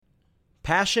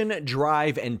Passion,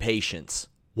 drive, and patience.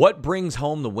 What brings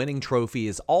home the winning trophy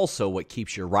is also what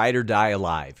keeps your ride or die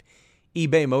alive.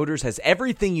 eBay Motors has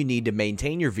everything you need to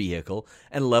maintain your vehicle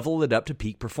and level it up to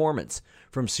peak performance.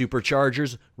 From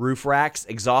superchargers, roof racks,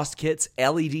 exhaust kits,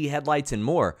 LED headlights, and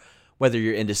more. Whether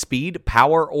you're into speed,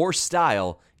 power, or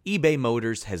style, eBay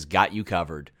Motors has got you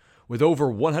covered. With over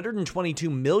 122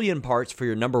 million parts for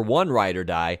your number one ride or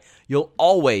die, you'll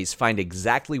always find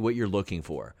exactly what you're looking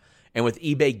for. And with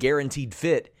eBay Guaranteed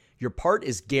Fit, your part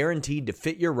is guaranteed to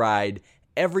fit your ride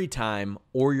every time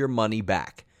or your money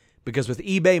back. Because with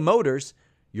eBay Motors,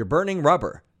 you're burning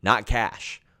rubber, not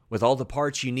cash. With all the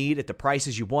parts you need at the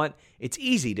prices you want, it's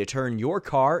easy to turn your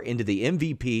car into the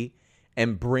MVP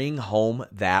and bring home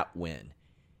that win.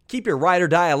 Keep your ride or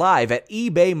die alive at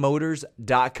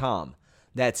ebaymotors.com.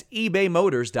 That's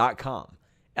ebaymotors.com.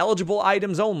 Eligible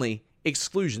items only.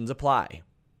 Exclusions apply.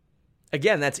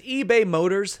 Again, that's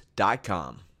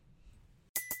ebaymotors.com.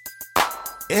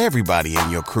 Everybody in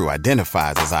your crew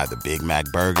identifies as either Big Mac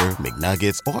Burger,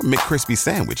 McNuggets, or McCrispy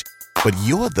Sandwich. But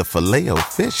you're the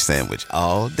Filet-O-Fish Sandwich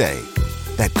all day.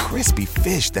 That crispy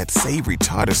fish, that savory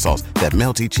tartar sauce, that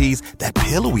melty cheese, that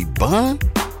pillowy bun.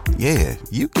 Yeah,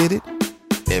 you get it.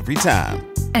 Every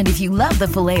time. And if you love the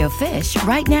Filet-O-Fish,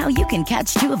 right now you can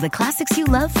catch two of the classics you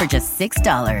love for just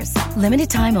 $6. Limited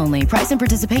time only. Price and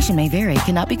participation may vary.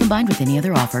 Cannot be combined with any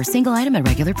other offer. Single item at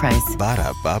regular price.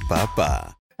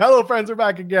 Ba-da-ba-ba-ba. Hello, friends. We're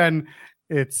back again.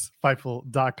 It's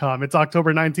Fightful.com. It's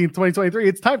October 19th, 2023.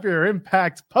 It's time for your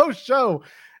Impact post show.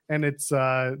 And it's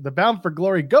the Bound for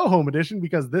Glory Go Home edition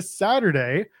because this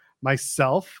Saturday,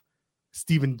 myself,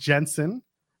 Steven Jensen,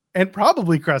 and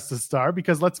probably Cresta Star,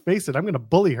 because let's face it, I'm going to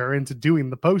bully her into doing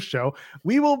the post show.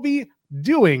 We will be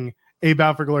doing a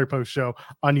Bound for Glory post show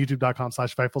on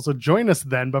youtube.com/Fightful. So join us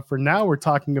then. But for now, we're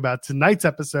talking about tonight's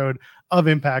episode of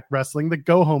Impact Wrestling, the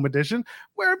Go Home edition,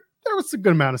 where there was a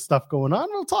good amount of stuff going on.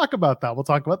 We'll talk about that. We'll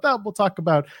talk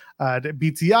about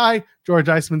BTI. George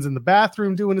Iceman's in the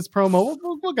bathroom doing his promo.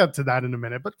 We'll get to that in a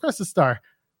minute. But Cresta Star,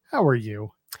 how are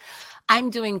you?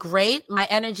 I'm doing great. My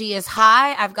energy is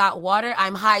high. I've got water.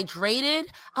 I'm hydrated.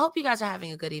 I hope you guys are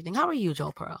having a good evening. How are you,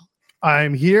 Joe Pearl?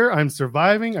 I'm here. I'm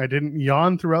surviving. I didn't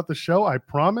yawn throughout the show. I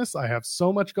promise. I have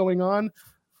so much going on.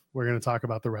 We're going to talk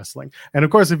about the wrestling. And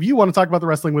of course, if you want to talk about the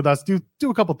wrestling with us, do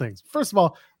a couple things. First of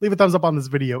all, leave a thumbs up on this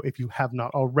video if you have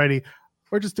not already,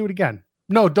 or just do it again.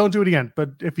 No, don't do it again. But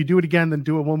if you do it again, then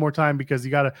do it one more time because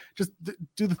you got to just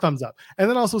do the thumbs up. And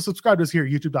then also subscribe to us here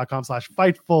at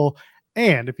youtube.com/Fightful.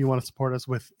 And if you want to support us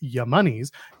with your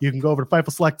monies, you can go over to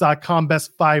FightfulSelect.com.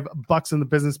 Best $5 in the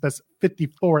business, best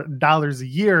 $54 a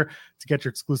year to get your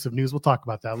exclusive news. We'll talk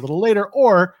about that a little later.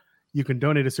 Or you can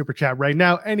donate a super chat right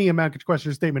now. Any amount, get your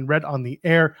question or statement read on the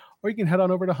air. Or you can head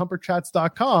on over to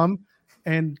humperchats.com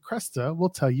and Cresta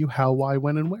will tell you how, why,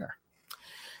 when, and where.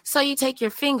 So you take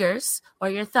your fingers or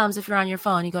your thumbs if you're on your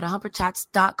phone, you go to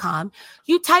humperchats.com,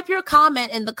 you type your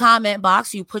comment in the comment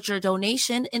box, you put your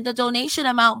donation in the donation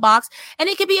amount box, and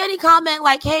it could be any comment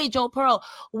like, hey, Joe Pearl,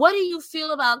 what do you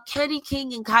feel about Kenny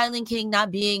King and Kylan King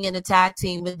not being in a tag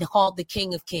team called the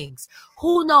King of Kings?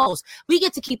 Who knows? We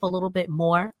get to keep a little bit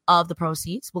more of the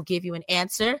proceeds. We'll give you an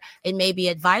answer. It may be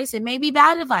advice. It may be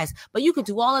bad advice, but you can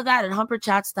do all of that at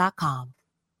humperchats.com.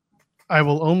 I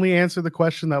will only answer the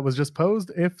question that was just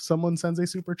posed if someone sends a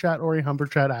super chat or a humper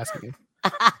chat asking me.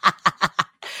 That's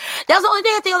the only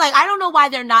thing I think. Like, I don't know why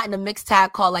they're not in a mixed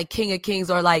tag called like King of Kings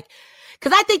or like,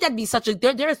 because I think that'd be such a.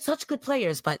 They're such good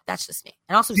players, but that's just me.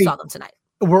 And also, we saw them tonight.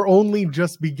 We're only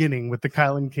just beginning with the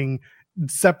Kylan King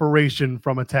separation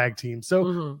from a tag team, so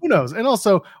who knows? And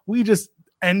also, we just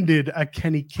ended a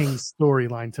Kenny King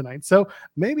storyline tonight, so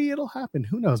maybe it'll happen.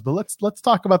 Who knows? But let's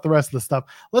talk about the rest of the stuff.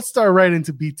 Let's start right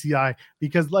into BTI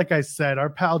because, like I said, our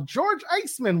pal George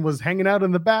Iceman was hanging out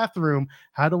in the bathroom.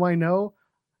 How do I know,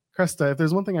 Cresta? If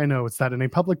there's one thing I know, it's that in a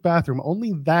public bathroom,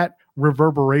 only that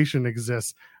reverberation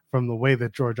exists from the way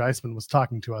that George Iceman was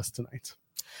talking to us tonight.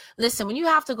 Listen, when you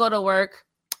have to go to work,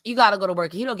 you got to go to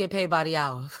work. You don't get paid by the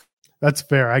hour. That's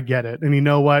fair. I get it. And you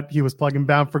know what? He was plugging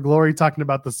Bound for Glory, talking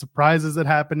about the surprises that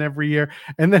happen every year.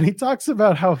 And then he talks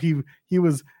about how he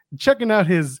was checking out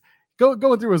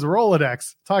going through his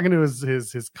Rolodex, talking to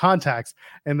his contacts,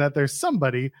 and that there's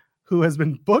somebody who has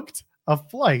been booked a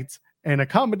flight and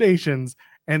accommodations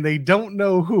and they don't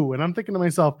know who. And I'm thinking to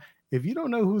myself, if you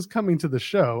don't know who's coming to the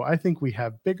show, I think we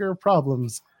have bigger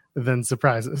problems than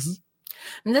surprises.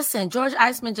 Listen, George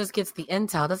Iceman just gets the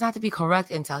intel. It doesn't have to be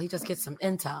correct intel. He just gets some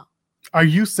intel. Are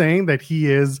you saying that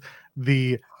he is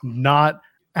the not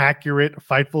accurate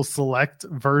Fightful Select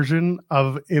version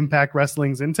of Impact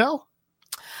Wrestling's intel?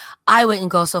 I wouldn't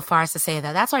go so far as to say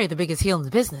that. That's why you're the biggest heel in the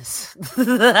business.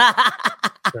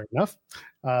 Fair enough.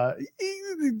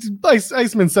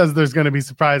 Iceman says there's going to be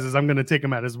surprises. I'm going to take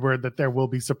him at his word that there will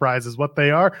be surprises. What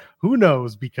they are, who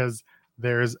knows? Because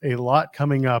there's a lot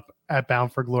coming up at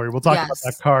Bound for Glory. We'll talk about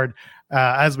that card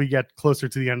as we get closer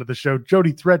to the end of the show.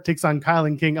 Jody Threat takes on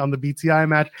Kylan King on the BTI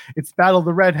match. It's Battle of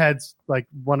the Redheads, like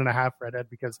 1.5 redhead,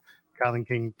 because Kylan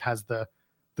King has the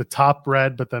top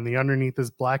red, but then the underneath is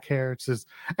black hair. It's just,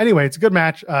 anyway, it's a good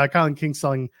match. Kylan King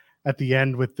selling at the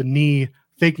end with the knee,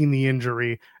 faking the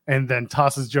injury, and then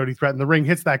tosses Jody Threat in the ring,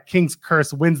 hits that King's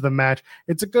Curse, wins the match.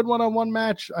 It's a good one-on-one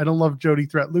match. I don't love Jody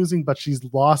Threat losing, but she's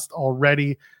lost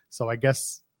already, so I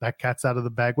guess that cat's out of the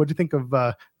bag. What do you think of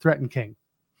Threat and King?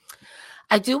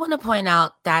 I do want to point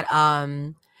out that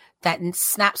that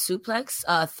snap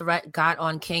suplex Threat got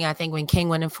on King, I think when King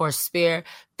went in for a spear,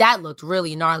 that looked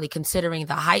really gnarly considering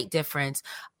the height difference.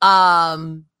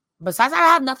 Besides, I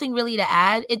have nothing really to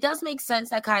add. It does make sense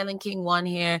that Kylan King won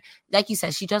here. Like you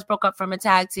said, she just broke up from a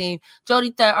tag team. Jody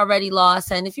Threat already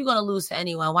lost. And if you're going to lose to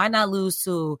anyone, why not lose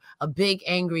to a big,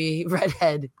 angry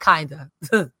redhead, kind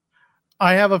of?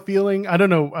 I have a feeling, I don't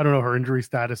know her injury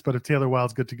status, but if Taylor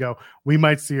Wilde's good to go, we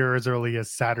might see her as early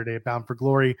as Saturday at Bound for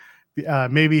Glory,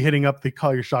 maybe hitting up the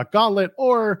Call Your Shot gauntlet,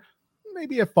 or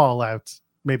maybe a Fallout,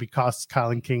 maybe costs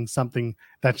Kylan King something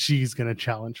that she's going to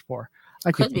challenge for.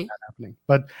 I could see that happening.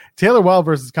 But Taylor Wilde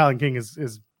versus Kylan King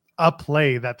is a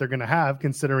play that they're going to have,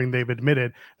 considering they've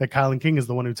admitted that Kylan King is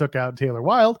the one who took out Taylor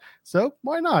Wilde. So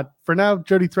why not? For now,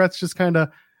 Jody Threat's just kind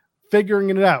of figuring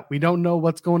it out. We don't know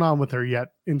what's going on with her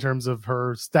yet in terms of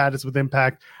her status with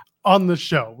Impact on the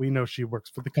show. We know she works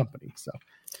for the company. So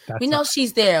we know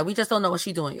she's there. We just don't know what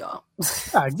she's doing, y'all.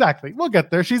 Yeah, exactly. We'll get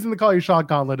there. She's in the Call Your Shot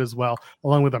gauntlet as well,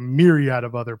 along with a myriad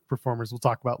of other performers we'll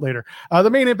talk about later.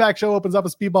 The main Impact show opens up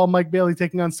with Speedball Mike Bailey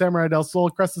taking on Samurai Del Sol.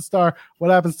 Crescent Star,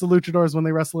 what happens to luchadors when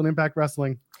they wrestle in Impact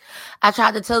Wrestling? I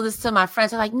tried to tell this to my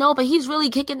friends. They're like, no, but he's really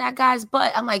kicking that guy's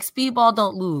butt. I'm like, Speedball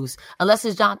don't lose unless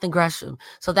it's Jonathan Gresham.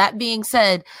 So that being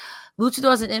said,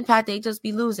 luchadors in Impact, they just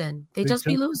be losing. They just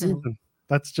be losing.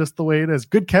 That's just the way it is.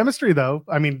 Good chemistry, though.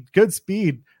 I mean, good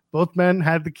speed. Both men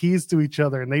had the keys to each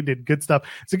other, and they did good stuff.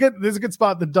 There's a good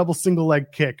spot, the double single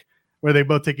leg kick, where they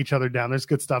both take each other down. There's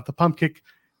good stuff. The pump kick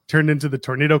turned into the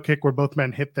tornado kick, where both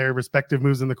men hit their respective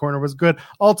moves in the corner, was good.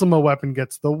 Ultima Weapon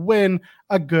gets the win.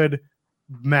 A good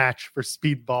match for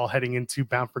Speedball heading into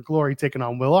Bound for Glory, taking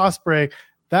on Will Ospreay.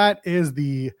 That is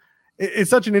it's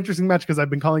such an interesting match because I've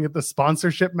been calling it the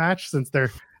sponsorship match since they've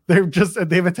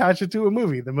attached it to a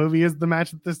movie. The movie is the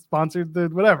match that this sponsored the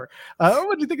whatever.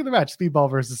 What do you think of the match, Speedball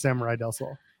versus Samurai Del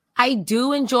Sol? I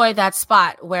do enjoy that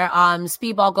spot where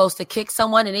Speedball goes to kick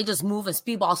someone and they just move and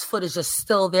Speedball's foot is just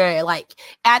still there. Like,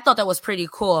 I thought that was pretty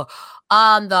cool.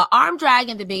 The arm drag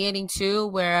in the beginning too,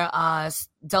 where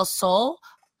Del Sol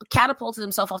catapulted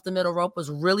himself off the middle rope, was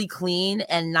really clean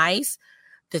and nice.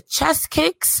 The chest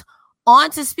kicks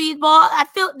onto Speedball. I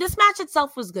feel this match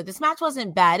itself was good. This match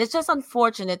wasn't bad. It's just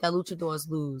unfortunate that luchadors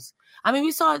lose. I mean,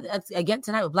 we saw it again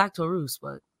tonight with Black Taurus,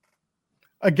 but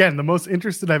again, the most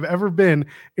interested I've ever been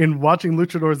in watching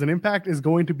luchadors in Impact is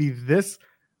going to be this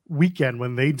weekend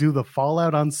when they do the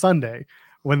Fallout on Sunday,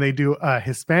 when they do a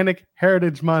Hispanic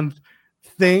Heritage Month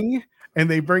thing. And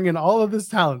they bring in all of this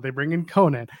talent. They bring in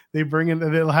Conan.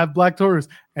 They'll have Black Taurus,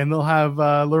 and they'll have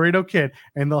Laredo Kid,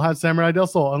 and they'll have Samurai Del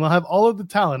Sol, and they'll have all of the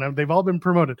talent. They've all been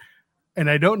promoted. And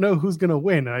I don't know who's going to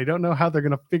win, and I don't know how they're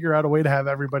going to figure out a way to have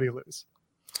everybody lose.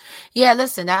 Yeah,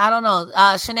 listen, I don't know.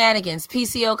 Shenanigans.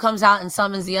 PCO comes out and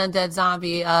summons the undead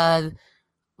zombie.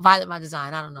 Violate my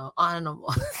design. I don't know.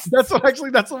 That's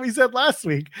what we said last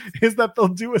week, is that they'll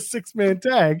do a 6-man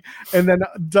tag, and then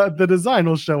the design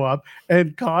will show up,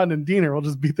 and Khan and Diener will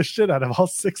just beat the shit out of all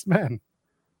 6 men.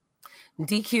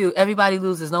 DQ. Everybody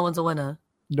loses. No one's a winner.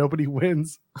 Nobody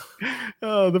wins.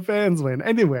 Oh, the fans win.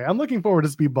 Anyway, I'm looking forward to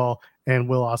Speedball and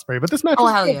Will Ospreay. But this match,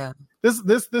 hell yeah! This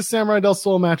Samurai Del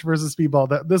Sol match versus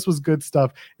Speedball, this was good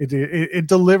stuff. It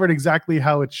delivered exactly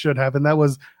how it should have, and that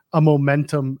was a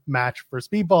momentum match for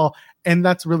Speedball, and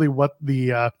that's really what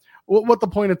the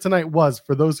point of tonight was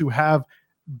for those who have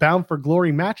Bound for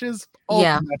Glory matches. All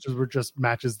the matches were just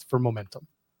matches for momentum.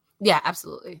 Yeah,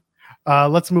 absolutely.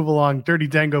 Let's move along. Dirty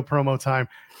Dango promo time.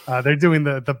 They're doing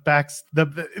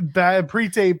the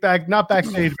pre-tape back, not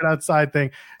backstage, but outside thing.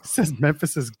 It says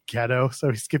Memphis is ghetto,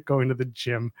 so he skipped going to the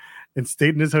gym and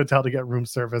stayed in his hotel to get room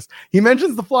service. He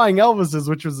mentions the Flying Elvises,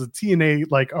 which was a TNA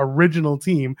original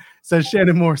team. Says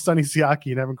Shannon Moore, Sonny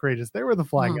Siaki, and Evan Courageous. They were the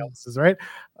Flying Elvises, right?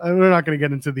 We're not going to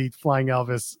get into the Flying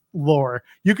Elvis lore.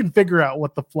 You can figure out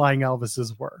what the Flying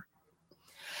Elvises were.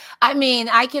 I mean,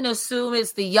 I can assume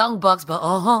it's the Young Bucks, but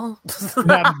not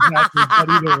exactly. But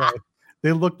either way,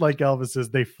 They looked like Elvis's.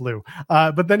 They flew.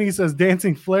 But then he says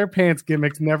dancing flare pants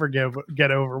gimmicks never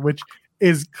get over, which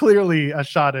is clearly a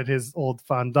shot at his old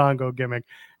Fandango gimmick.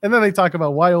 And then they talk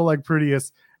about why Oleg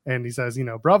Prudius, and he says,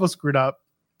 Bravo screwed up.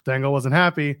 Dango wasn't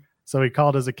happy, so he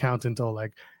called his accountant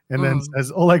Oleg. And then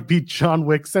says Oleg beat John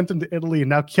Wick, sent him to Italy, and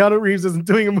now Keanu Reeves isn't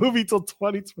doing a movie till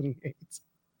 2028.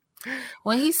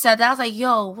 When he said that, I was like,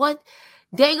 yo, what?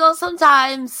 Dango,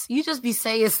 sometimes you just be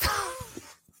saying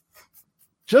stuff.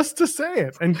 Just to say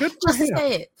it. And good for him. Just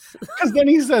say it. Because then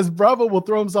he says Bravo will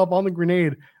throw himself on the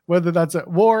grenade, whether that's at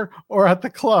war or at the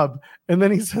club. And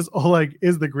then he says Oleg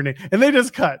is the grenade. And they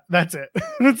just cut. That's it.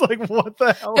 And it's like, what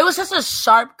the hell? It was just a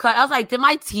sharp cut. I was like, did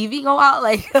my TV go out?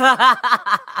 Like,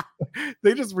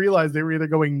 they just realized they were either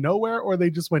going nowhere or they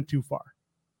just went too far.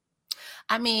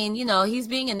 I mean, he's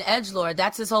being an edgelord.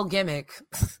 That's his whole gimmick.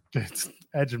 It's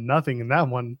edge of nothing in that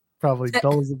one. Probably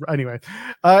dull as anyway.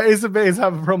 Ace of Base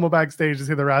have a promo backstage to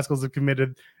say the Rascals have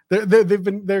committed.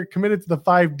 They're committed to the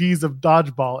 5 Ds of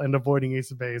dodgeball and avoiding Ace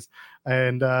of Base.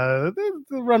 And the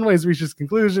runways reach its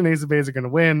conclusion. Ace of Base are going to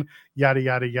win. Yada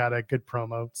yada yada. Good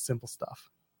promo. Simple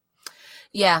stuff.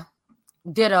 Yeah,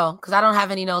 ditto. Because I don't have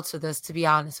any notes for this, to be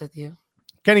honest with you.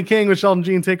 Kenny King with Sheldon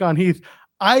Jean take on Heath.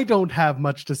 I don't have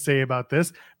much to say about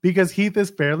this because Heath is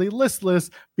fairly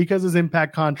listless because his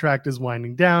Impact contract is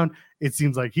winding down. It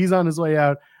seems like he's on his way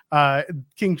out.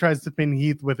 King tries to pin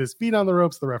Heath with his feet on the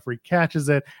ropes. The referee catches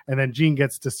it, and then Gene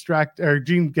gets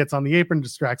on the apron,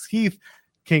 distracts Heath.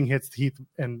 King hits Heath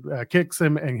and kicks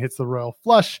him and hits the Royal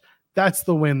Flush. That's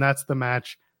the win. That's the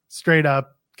match. Straight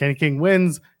up, Kenny King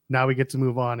wins. Now we get to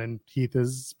move on, and Heath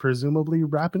is presumably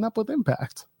wrapping up with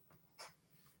Impact.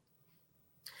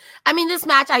 I mean, this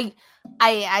match,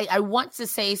 I want to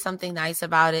say something nice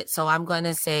about it, so I'm going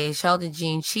to say Sheldon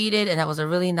Jean cheated, and that was a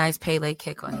really nice Pele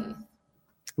kick on Heath.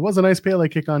 It was a nice Pele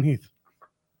kick on Heath.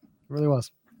 It really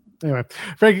was. Anyway,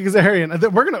 Frankie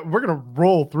Kazarian, we're gonna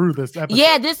roll through this episode.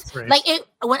 Yeah,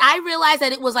 when I realized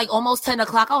that it was like almost 10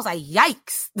 o'clock, I was like,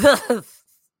 yikes.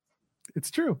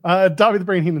 It's true. Dobby the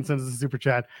Brain Heenan sends us a super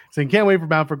chat saying, can't wait for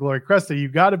Bound for Glory. Cresta, you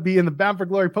got to be in the Bound for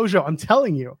Glory post show. I'm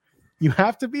telling you. You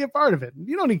have to be a part of it.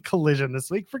 You don't need Collision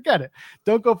this week. Forget it.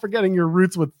 Don't go forgetting your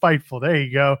roots with Fightful. There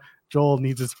you go. Joel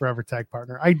needs his forever tag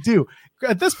partner. I do.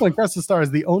 At this point, Cresta Star is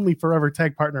the only forever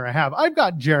tag partner I have. I've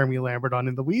got Jeremy Lambert on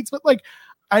In the Weeds, but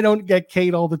I don't get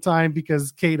Kate all the time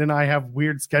because Kate and I have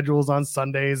weird schedules on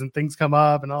Sundays and things come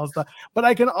up and all that stuff. But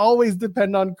I can always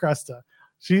depend on Cresta.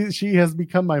 She has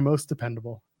become my most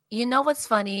dependable. You know what's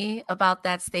funny about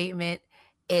that statement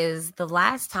is the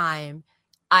last time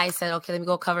I said, okay, let me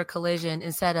go cover Collision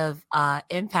instead of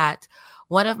Impact.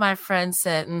 One of my friends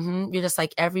said, you're just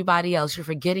like everybody else. You're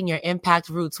forgetting your Impact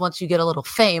roots once you get a little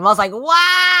fame. I was like,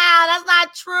 wow, that's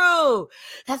not true.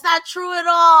 That's not true at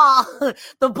all.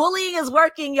 The bullying is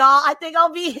working, y'all. I think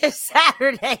I'll be here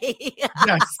Saturday.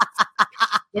 Yes.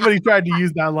 Somebody tried to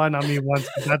use that line on me once,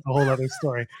 but that's a whole other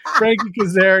story. Frankie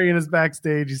Kazarian is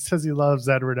backstage. He says he loves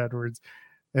Edward Edwards.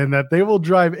 And that they will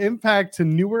drive Impact to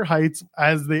newer heights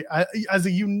as a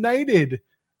united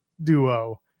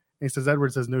duo. And he says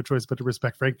Edwards has no choice but to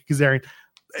respect Frankie Kazarian.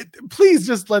 Please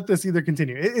just let this either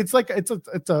continue. It's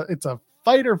a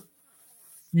fighter,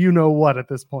 you know what, at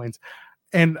this point.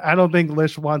 And I don't think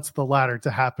Lish wants the latter to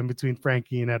happen between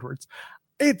Frankie and Edwards.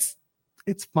 It's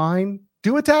fine.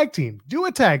 Do a tag team.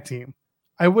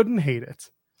 I wouldn't hate it.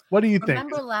 What do you think?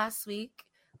 Remember last week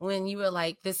when you were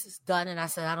like, this is done, and I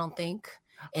said, I don't think.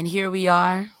 And here we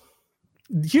are.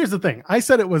 Here's the thing. I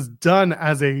said it was done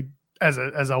as a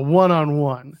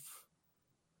one-on-one.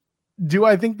 Do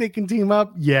I think they can team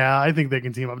up? Yeah, I think they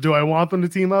can team up. Do I want them to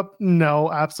team up?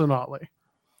 No, absolutely.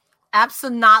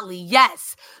 Absolutely.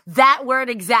 Yes. That word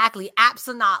exactly.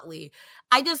 Absolutely.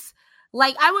 I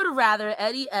would rather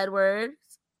Eddie Edwards,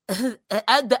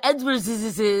 the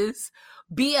Edwardses,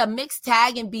 be a mixed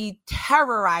tag and be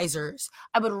terrorizers.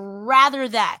 I would rather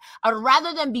that. I would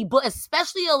rather them be,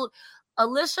 especially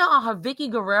Alicia on her Vicky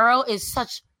Guerrero is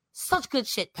such good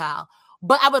shit, pal.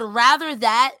 But I would rather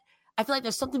that. I feel like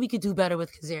there's something we could do better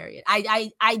with Kazarian.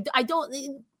 I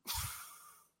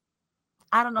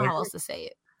don't know how else to say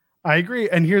it. I agree.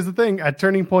 And here's the thing. At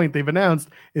Turning Point, they've announced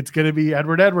it's going to be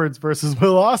Edward Edwards versus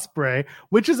Will Ospreay,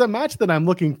 which is a match that I'm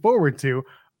looking forward to.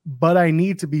 But I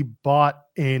need to be bought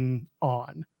in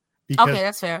on. Okay,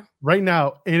 that's fair. Right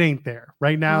now, it ain't there.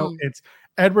 Right now, it's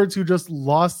Edwards who just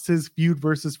lost his feud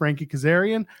versus Frankie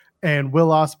Kazarian, and Will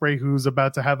Ospreay who's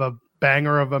about to have a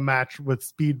banger of a match with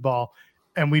Speedball,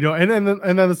 and we don't. And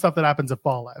then the stuff that happens at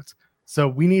Fallout. So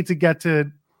we need to get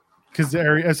to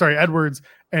Edwards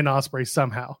and Ospreay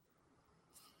somehow.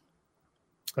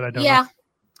 But I don't. Yeah, know.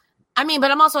 I mean, but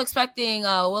I'm also expecting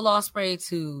Will Ospreay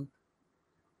to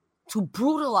to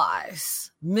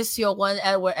brutalize Monsieur One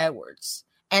Edward Edwards.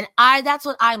 And that's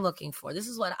what I'm looking for. This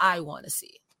is what I want to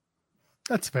see.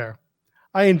 That's fair.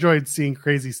 I enjoyed seeing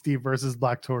Crazy Steve versus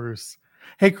Black Taurus.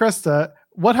 Hey, Krista,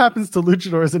 what happens to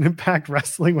luchadors in Impact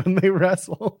Wrestling when they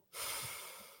wrestle?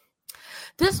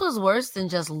 This was worse than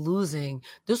just losing.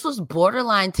 This was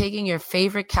borderline taking your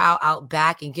favorite cow out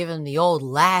back and giving him the old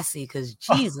lassie, because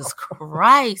Jesus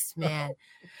Christ, man.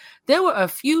 There were a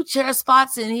few chair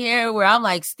spots in here where I'm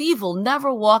like, Steve will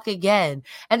never walk again.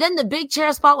 And then the big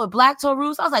chair spot with Black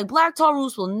Taurus, I was like, Black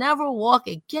Taurus will never walk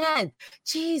again.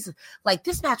 Jeez, like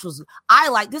this match was,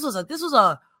 this was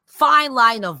a fine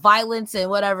line of violence and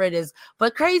whatever it is.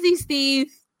 But Crazy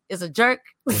Steve is a jerk.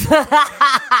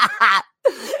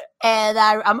 And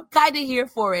I'm kind of here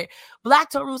for it. Black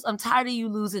Taurus, I'm tired of you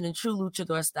losing in true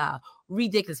luchador style.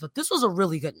 Ridiculous. But this was a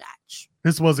really good match.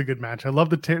 This was a good match. I love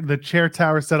the chair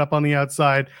tower set up on the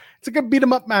outside. It's like a beat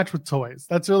 'em up match with toys.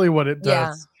 That's really what it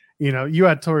does. Yeah. You know, you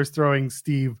had Taurus throwing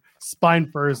Steve spine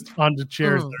first onto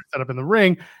chairs that are set up in the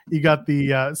ring. You got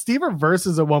the Steve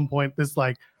reverses at one point this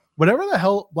like whatever the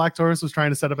hell Black Taurus was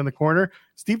trying to set up in the corner,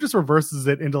 Steve just reverses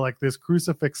it into like this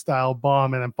crucifix style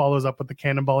bomb and then follows up with the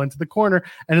cannonball into the corner.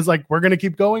 And it's like, we're going to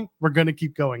keep going. We're going to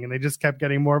keep going. And they just kept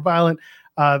getting more violent.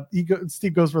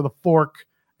 Steve goes for the fork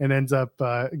and ends up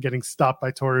getting stopped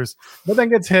by Taurus, but then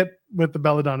gets hit with the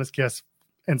Belladonna's Kiss,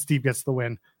 and Steve gets the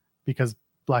win because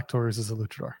Black Taurus is a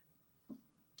luchador.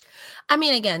 I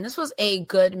mean, again, this was a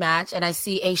good match, and I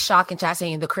see a shock in chat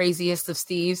saying the craziest of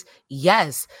Steves.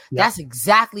 Yes, that's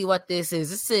exactly what this is.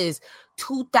 This is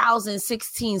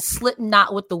 2016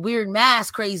 Slipknot with the weird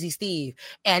mask, Crazy Steve,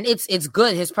 and it's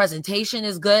good. His presentation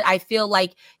is good. I feel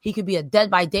like he could be a Dead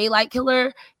by Daylight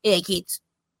killer. It's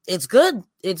good.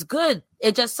 It's good.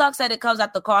 It just sucks that it comes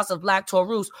at the cost of Black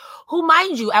Taurus, who,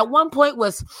 mind you, at one point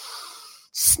was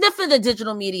sniffing the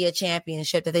digital media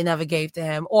championship that they never gave to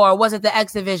him, or was it the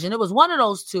X Division? It was one of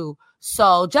those two.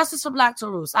 So justice for Black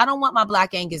Taurus. I don't want my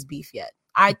Black Angus beef yet.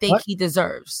 I think he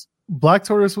deserves. Black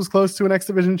Taurus was close to an X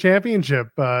Division championship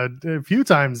a few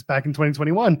times back in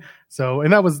 2021. So,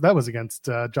 and that was against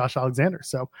Josh Alexander.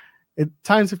 So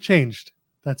times have changed.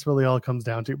 That's really all it comes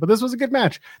down to. But this was a good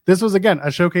match. This was, again, a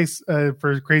showcase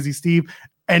for Crazy Steve,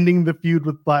 ending the feud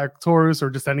with Black Taurus, or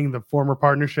just ending the former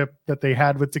partnership that they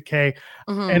had with Decay.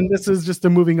 And this is just a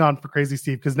moving on for Crazy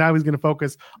Steve, because now he's going to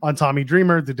focus on Tommy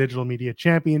Dreamer, the Digital Media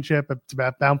Championship,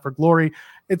 Bound for Glory.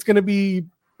 It's going to be,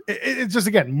 it's just,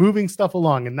 again, moving stuff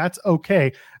along, and that's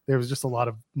okay. There was just a lot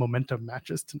of momentum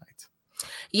matches tonight.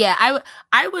 Yeah,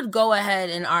 I would go ahead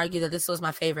and argue that this was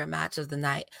my favorite match of the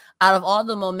night. Out of all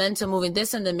the momentum moving,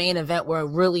 this and the main event were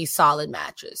really solid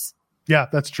matches. Yeah,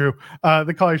 that's true.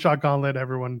 The Call Your Shot Gauntlet,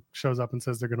 everyone shows up and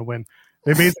says they're going to win.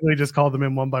 They basically just called them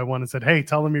in one by one and said, hey,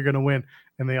 tell them you're going to win.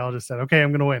 And they all just said, okay,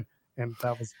 I'm going to win. And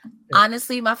that was it.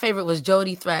 Honestly, my favorite was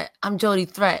Jody Threat. I'm Jody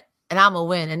Threat, and I'm a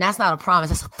win. And that's not a promise.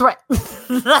 That's a threat.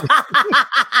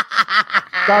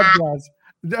 God bless.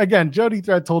 Again, Jody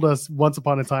Threat told us once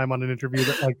upon a time on an interview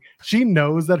that like she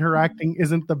knows that her acting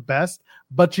isn't the best,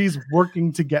 but she's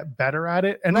working to get better at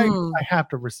it. And I have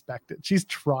to respect it. She's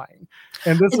trying.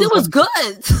 And this was good.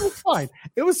 It was fine.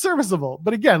 It was serviceable.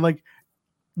 But again, like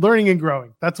learning and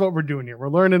growing. That's what we're doing here. We're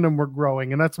learning and we're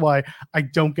growing. And that's why I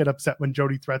don't get upset when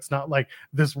Jody Threat's not like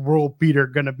this world beater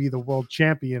gonna be the world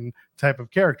champion type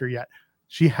of character yet.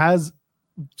 She has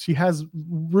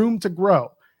room to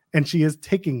grow. And she is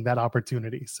taking that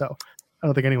opportunity. So I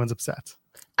don't think anyone's upset.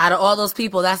 Out of all those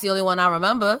people, that's the only one I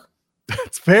remember.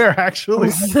 That's fair, actually.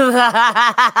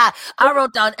 I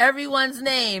wrote down everyone's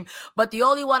name, but the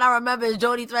only one I remember is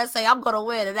Jody Threat saying, I'm going to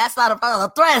win. And that's not a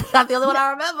threat. That's the only one I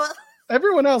remember.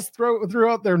 Everyone else threw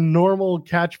out their normal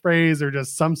catchphrase or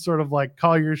just some sort of like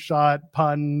call your shot,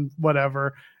 pun,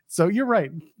 whatever. So you're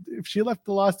right. If she left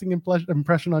the lasting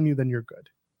impression on you, then you're good.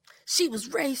 She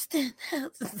was raised in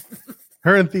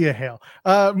her and Thea Hale.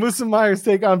 Moose and Myers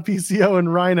take on PCO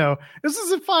and Rhino. This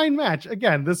is a fine match.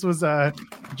 Again, this was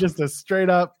just a straight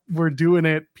up, we're doing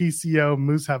it. PCO,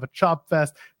 Moose have a chop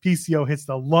fest. PCO hits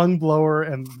the lung blower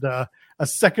and a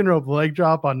second rope leg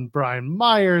drop on Brian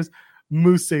Myers.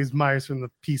 Moose saves Myers from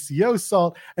the PCO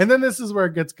salt. And then this is where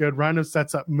it gets good. Rhino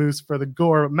sets up Moose for the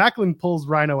gore. Macklin pulls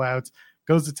Rhino out,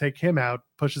 goes to take him out,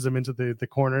 pushes him into the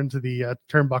corner, into the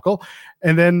turnbuckle,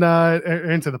 and then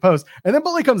into the post. And then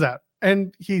Bully comes out.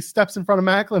 And he steps in front of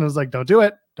Macklin and was like, don't do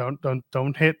it.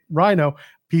 Don't hit Rhino.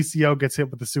 PCO gets hit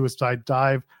with the suicide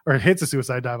dive, or hits a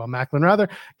suicide dive on Macklin rather,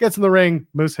 gets in the ring.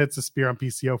 Moose hits a spear on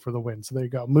PCO for the win. So there you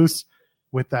go. Moose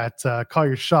with that call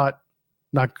your shot.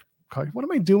 What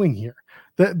am I doing here?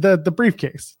 The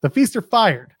briefcase, the feast or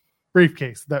fired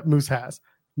briefcase that Moose has.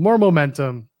 More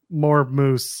momentum, more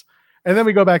Moose. And then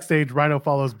we go backstage. Rhino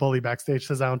follows Bully backstage,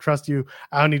 says, I don't trust you.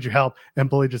 I don't need your help. And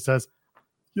Bully just says,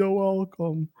 you're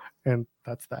welcome. And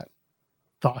that's that.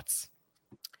 Thoughts?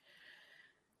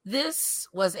 This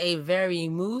was a very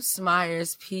Moose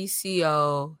Myers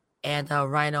PCO and a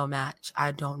Rhino match.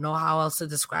 I don't know how else to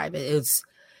describe it. It's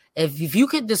if you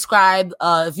could describe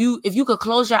if you could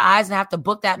close your eyes and have to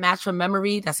book that match from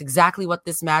memory, that's exactly what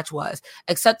this match was.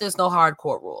 Except there's no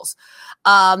hardcore rules.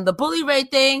 The Bully Ray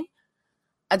thing,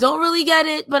 I don't really get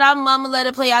it, but I'm gonna let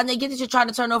it play out. And they get that you're trying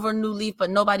to turn over a new leaf, but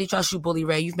nobody trusts you, Bully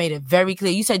Ray. You've made it very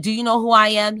clear. You said, do you know who I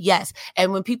am? Yes.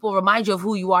 And when people remind you of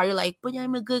who you are, you're like, but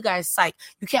I'm a good guy. Psych.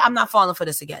 You can't, I'm not falling for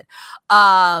this again.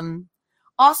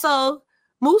 Also,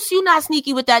 Moose, you not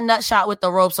sneaky with that nut shot with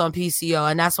the ropes on PCO,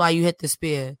 and that's why you hit the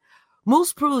spear.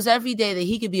 Moose proves every day that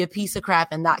he could be a piece of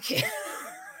crap and not care.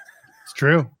 It's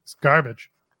true. It's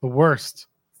garbage. The worst.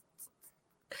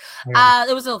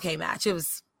 It was an okay match. It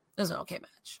was an okay match.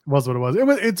 Was what it was.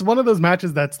 It's one of those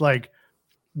matches that's like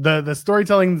the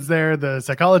storytelling's there, the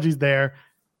psychology's there.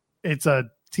 It's a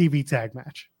TV tag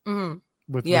match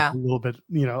with a little bit,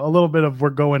 a little bit of we're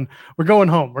going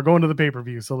home. We're going to the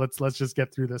pay-per-view. So let's just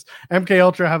get through this. MK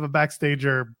Ultra have a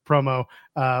backstager promo,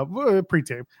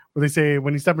 pre-tape, where they say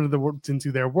when you step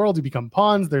into their world, you become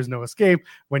pawns. There's no escape.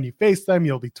 When you face them,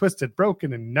 you'll be twisted,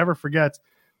 broken, and never forget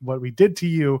what we did to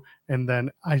you. And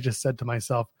then I just said to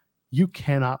myself, you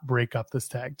cannot break up this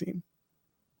tag team.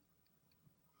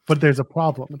 But there's a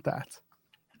problem with that.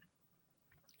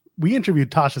 We interviewed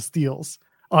Tasha Steelz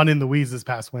on In the Weeds this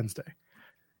past Wednesday.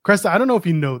 Cresta, I don't know if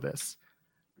you know this,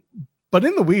 but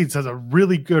In the Weeds has a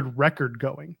really good record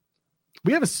going.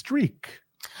 We have a streak.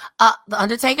 The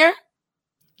Undertaker?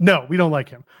 No, we don't like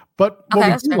him. But what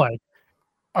Okay, we do like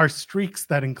are streaks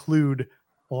that include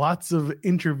lots of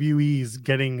interviewees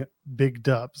getting big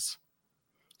dubs.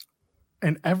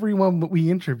 And everyone that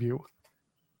we interview,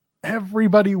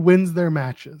 everybody wins their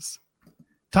matches.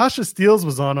 Tasha Steelz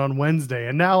was on Wednesday,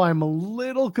 and now I'm a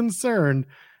little concerned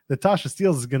that Tasha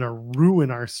Steelz is going to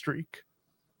ruin our streak.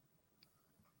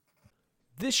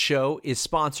 This show is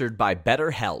sponsored by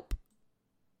BetterHelp.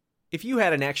 If you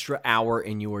had an extra hour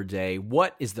in your day,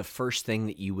 what is the first thing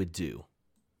that you would do?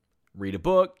 Read a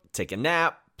book, take a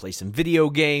nap, play some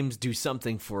video games, do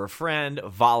something for a friend,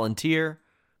 volunteer.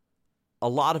 A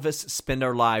lot of us spend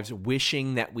our lives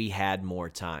wishing that we had more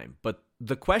time. But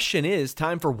the question is,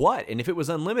 time for what? And if it was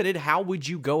unlimited, how would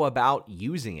you go about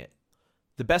using it?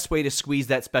 The best way to squeeze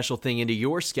that special thing into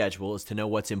your schedule is to know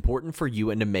what's important for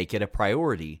you and to make it a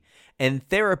priority. And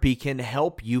therapy can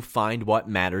help you find what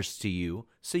matters to you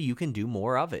so you can do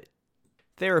more of it.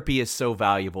 Therapy is so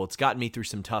valuable. It's gotten me through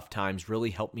some tough times,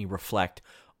 really helped me reflect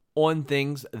on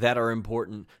things that are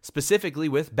important, specifically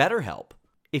with BetterHelp.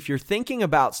 If you're thinking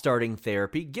about starting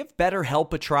therapy, give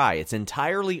BetterHelp a try. It's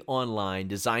entirely online,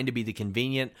 designed to be the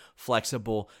convenient,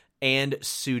 flexible, and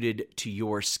suited to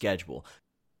your schedule.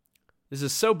 This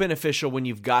is so beneficial when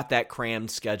you've got that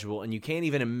crammed schedule and you can't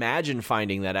even imagine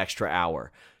finding that extra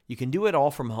hour. You can do it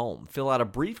all from home. Fill out a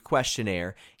brief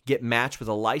questionnaire, get matched with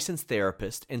a licensed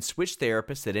therapist, and switch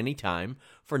therapists at any time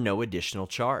for no additional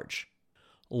charge.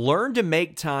 Learn to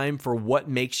make time for what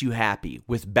makes you happy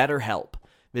with BetterHelp.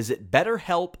 Visit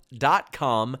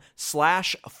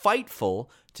BetterHelp.com/Fightful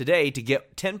today to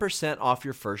get 10% off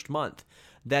your first month.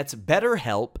 That's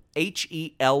BetterHelp,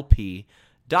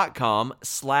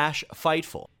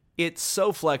 HELP.com/Fightful. It's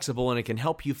so flexible and it can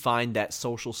help you find that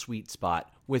social sweet spot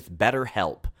with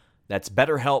BetterHelp. That's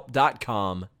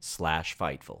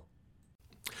BetterHelp.com/Fightful.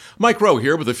 Mike Rowe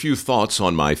here with a few thoughts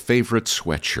on my favorite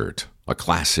sweatshirt. A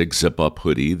classic zip-up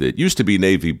hoodie that used to be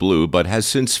navy blue but has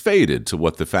since faded to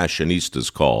what the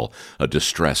fashionistas call a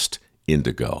distressed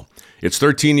indigo. It's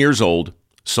 13 years old,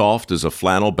 soft as a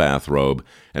flannel bathrobe,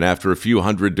 and after a few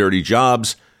hundred dirty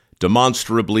jobs,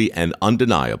 demonstrably and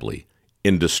undeniably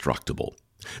indestructible.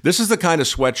 This is the kind of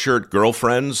sweatshirt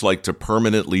girlfriends like to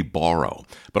permanently borrow,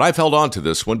 but I've held on to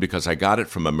this one because I got it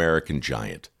from American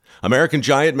Giant. American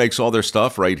Giant makes all their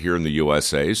stuff right here in the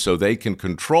USA so they can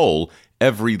control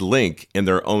every link in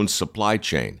their own supply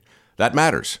chain. That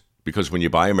matters because when you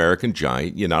buy American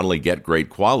Giant, you not only get great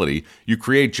quality, you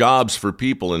create jobs for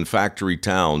people in factory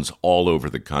towns all over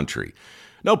the country.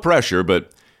 No pressure,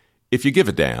 but if you give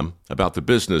a damn about the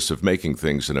business of making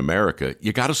things in America,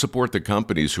 you got to support the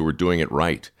companies who are doing it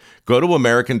right. Go to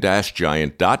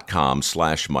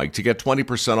American-Giant.com/Mike to get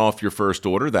 20% off your first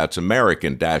order. That's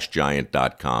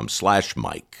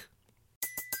American-Giant.com/Mike.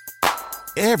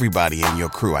 Everybody in your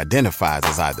crew identifies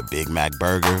as either Big Mac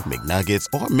Burger, McNuggets,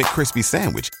 or McCrispy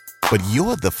Sandwich. But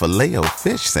you're the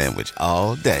Filet-O-Fish Sandwich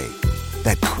all day.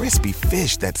 That crispy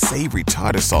fish, that savory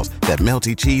tartar sauce, that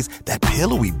melty cheese, that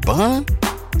pillowy bun.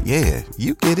 Yeah,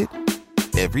 you get it.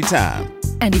 Every time.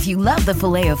 And if you love the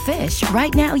Filet-O-Fish,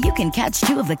 right now you can catch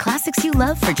 2 of the classics you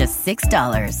love for just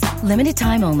 $6. Limited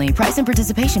time only. Price and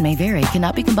participation may vary.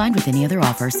 Cannot be combined with any other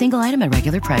offer. Single item at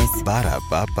regular price.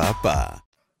 Ba-da-ba-ba-ba.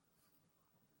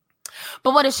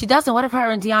 But what if she doesn't? What if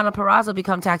her and Deonna Purrazzo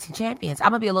become tag team champions? I'm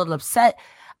going to be a little upset.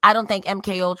 I don't think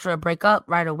MK Ultra break up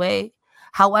right away.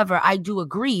 However, I do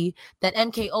agree that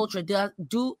MK Ultra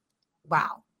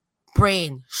wow,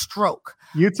 brain stroke.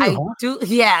 You too,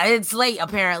 Yeah, it's late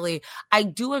apparently. I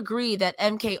do agree that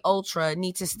MK Ultra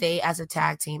need to stay as a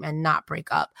tag team and not break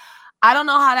up. I don't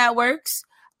know how that works.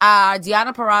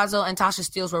 Deonna Purrazzo and Tasha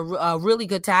Steelz were a really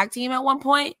good tag team at one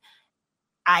point.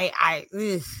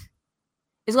 It's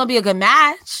gonna be a good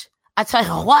match. I tell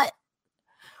you what.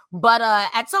 But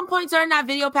at some point during that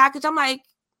video package, I'm like,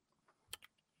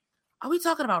 are we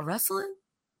talking about wrestling?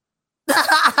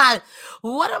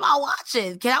 What am I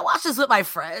watching? Can I watch this with my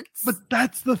friends? But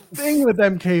that's the thing with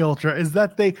MK Ultra is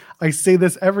that I say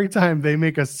this every time, they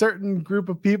make a certain group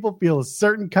of people feel a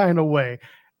certain kind of way.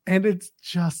 And it's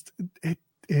just, it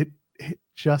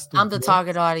just I'm the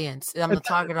target audience. I'm the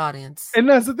target audience. And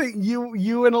that's the thing.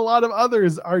 You and a lot of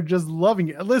others are just loving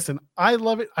it. Listen, I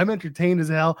love it. I'm entertained as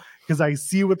hell because I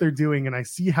see what they're doing and I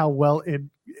see how well it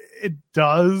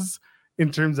does in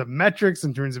terms of metrics,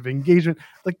 in terms of engagement.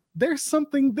 Like there's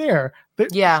something there.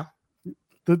 Yeah.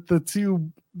 The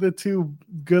two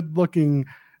good looking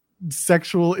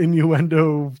sexual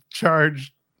innuendo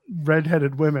charged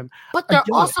redheaded women. But they're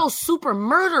also super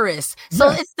murderous.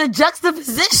 So it's the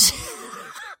juxtaposition.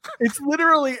 It's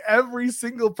literally every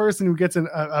single person who gets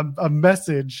a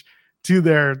message to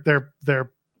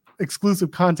their exclusive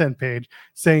content page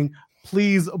saying,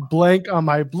 please blank on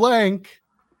my blank.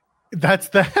 That's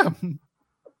them.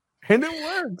 And it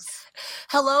works.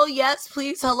 Hello, yes,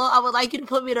 please. Hello, I would like you to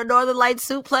put me in a Northern Light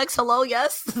suplex. Hello,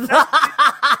 yes.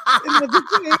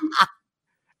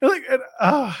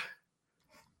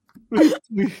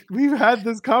 We've had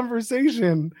this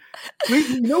conversation.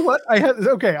 You know what?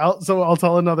 I'll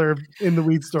tell another in the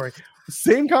weeds story.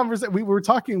 Same conversation. We were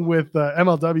talking with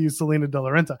MLW Selena De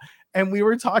La Renta, and we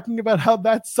were talking about how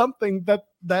that's something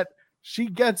that she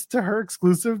gets to her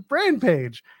exclusive brand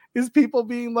page is people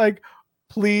being like,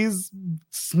 please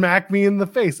smack me in the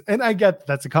face. And I get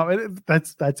that's a comment.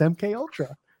 That's MK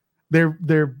Ultra.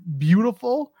 They're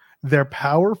beautiful, they're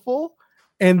powerful,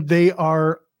 and they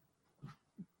are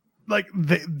like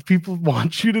people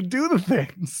want you to do the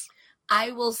things.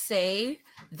 I will say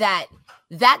that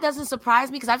doesn't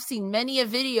surprise me because I've seen many a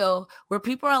video where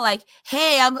people are like,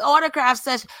 hey, I'm autograph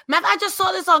session. Man, I just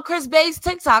saw this on Chris Bay's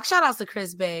TikTok. Shout out to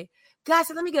Chris Bay. Guy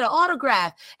said, let me get an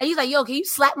autograph. And he's like, yo, can you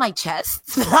slap my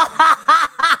chest? That's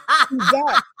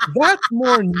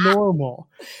more normal.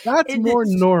 That's more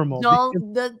normal. No,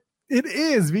 it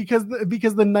is because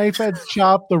the knife edge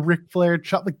chop, the Ric Flair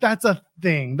chop, like that's a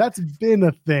thing. That's been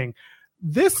a thing.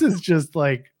 This is just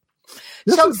like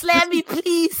choke slam me,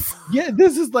 please. Yeah,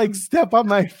 this is like step on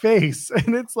my face,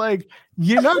 and it's like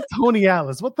you're not Tony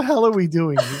Atlas. What the hell are we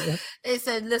doing here? They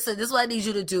said, "Listen, this is what I need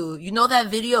you to do. You know that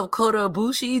video of Kota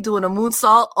Ibushi doing a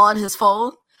moonsault on his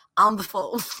phone? On the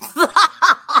phone."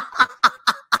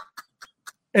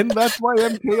 And that's why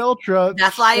MK Ultra.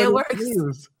 That's why it works.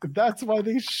 Lose. That's why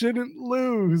they shouldn't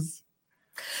lose.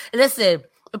 Listen,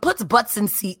 it puts butts in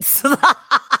seats.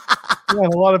 Yeah,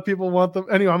 a lot of people want them.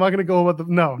 Anyway, I'm not going to go about the.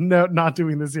 No, not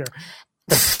doing this here.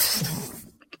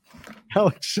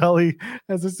 Alex Shelley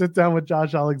has to sit down with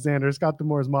Josh Alexander. Scott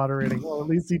D'Amore is moderating. Well, at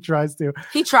least he tries to.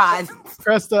 He tried.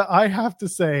 Cresta, I have to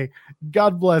say,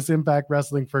 God bless Impact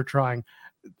Wrestling for trying.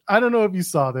 I don't know if you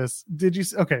saw this. Did you?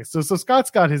 Okay, so Scott's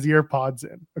got his ear pods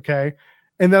in, okay?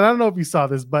 And then I don't know if you saw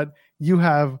this, but you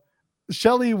have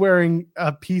Shelley wearing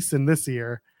a piece in this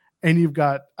ear, and you've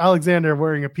got Alexander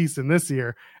wearing a piece in this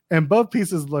ear, and both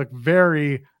pieces look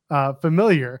very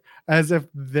familiar, as if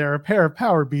they're a pair of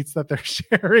power beats that they're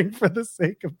sharing for the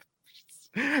sake of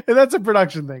and that's a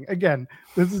production thing. Again,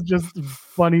 this is just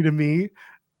funny to me.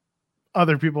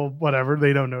 Other people, whatever,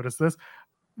 they don't notice this.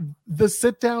 The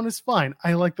sit down is fine.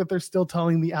 I like that they're still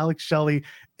telling me Alex Shelley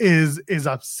is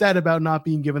upset about not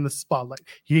being given the spotlight.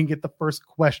 He didn't get the first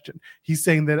question. He's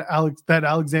saying that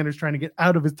Alexander's trying to get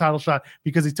out of his title shot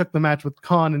because he took the match with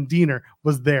Khan and Diener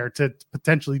was there to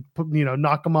potentially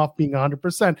knock him off being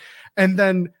 100%. And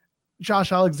then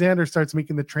Josh Alexander starts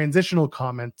making the transitional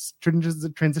comments,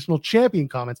 transitional champion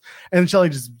comments, and Shelley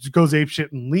just goes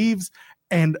apeshit and leaves.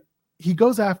 And he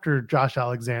goes after Josh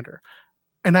Alexander.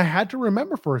 And I had to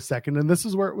remember for a second, and this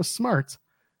is where it was smart.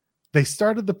 They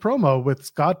started the promo with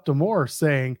Scott D'Amore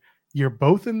saying, you're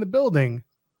both in the building,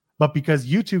 but because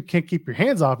you two can't keep your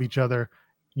hands off each other,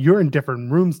 you're in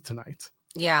different rooms tonight.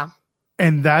 Yeah.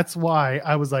 And that's why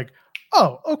I was like,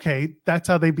 oh, okay, that's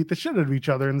how they beat the shit out of each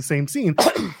other in the same scene,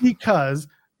 because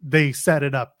they set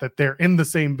it up that they're in the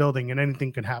same building and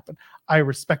anything can happen. I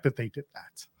respect that they did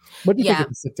that. What do you think of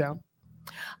the sit down?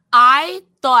 I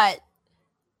thought,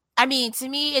 I mean, to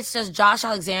me, it's just Josh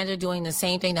Alexander doing the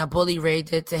same thing that Bully Ray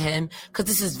did to him, because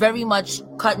this is very much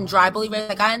cut and dry. Bully Ray,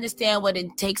 like, I understand what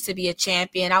it takes to be a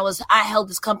champion. I held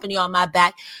this company on my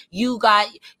back. You got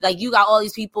all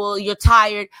these people. You're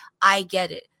tired. I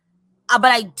get it. But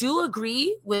I do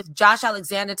agree with Josh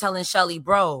Alexander telling Shelly,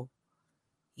 bro,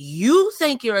 you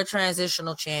think you're a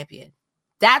transitional champion.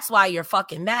 That's why you're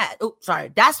fucking mad. Oh,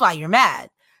 sorry. That's why you're mad.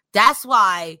 That's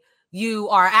why you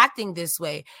are acting this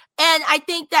way. And I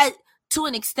think that to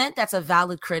an extent, that's a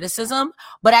valid criticism.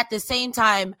 But at the same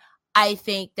time, I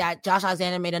think that Josh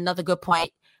Alexander made another good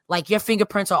point. Like, your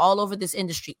fingerprints are all over this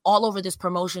industry, all over this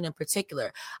promotion in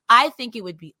particular. I think it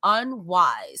would be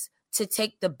unwise to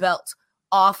take the belt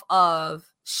off of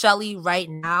Shelly right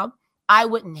now. I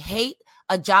wouldn't hate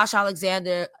a Josh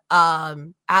Alexander,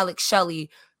 Alex Shelley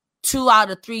 2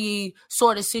 out of 3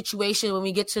 sort of situation. When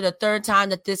we get to the third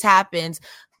time that this happens,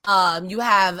 you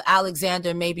have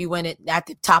Alexander maybe win it at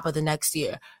the top of the next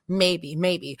year.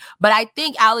 Maybe. But I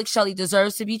think Alex Shelley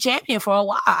deserves to be champion for a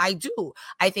while. I do.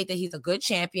 I think that he's a good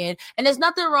champion. And there's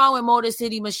nothing wrong with Motor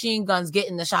City Machine Guns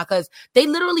getting the shot, because they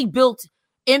literally built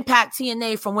Impact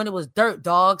TNA from when it was dirt,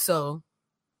 dog. So.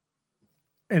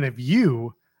 And if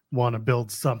you want to build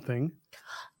something,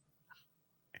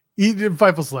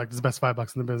 Fightful Select is the best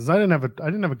 $5 in the business. I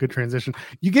didn't have a good transition.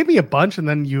 You gave me a bunch, and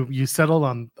then you settled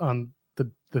on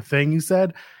the thing you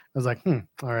said. I was like, all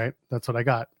right, that's what I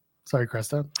got. Sorry,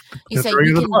 Cresta. He said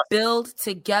we can build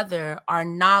together our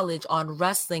knowledge on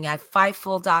wrestling at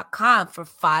Fightful.com for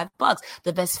 $5,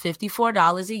 the best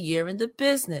 $54 a year in the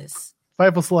business.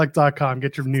 FightfulSelect.com.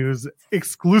 Get your news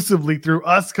exclusively through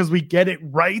us, because we get it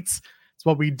right. It's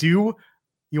what we do.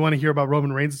 You want to hear about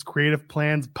Roman Reigns' creative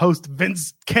plans post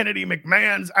Vince Kennedy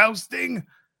McMahon's ousting?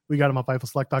 We got him on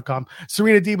FightfulSelect.com.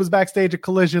 Serena Deeb was backstage at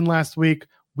Collision last week.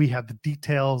 We have the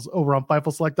details over on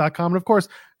FightfulSelect.com. And of course,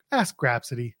 Ask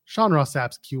Grapsody, Sean Ross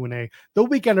Sapp's Q&A, the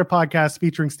Weekender podcast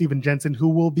featuring Steven Jensen, who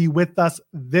will be with us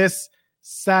this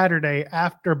Saturday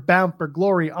after Bound for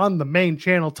Glory on the main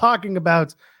channel, talking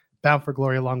about Bound for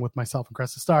Glory along with myself and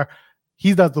Cresta Star.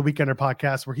 He does the Weekender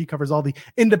podcast where he covers all the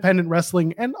independent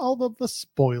wrestling and all of the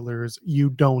spoilers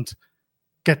you don't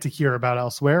get to hear about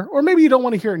elsewhere. Or maybe you don't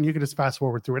want to hear it and you can just fast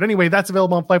forward through it. Anyway, that's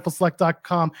available on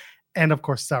FightfulSelect.com. And of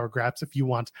course, Sour Graps, if you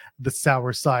want the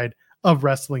sour side of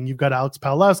wrestling. You've got Alex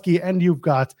Pawlowski and you've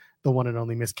got the one and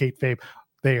only Miss Kate Fabe.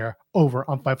 They are over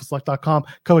on FightfulSelect.com.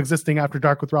 Coexisting After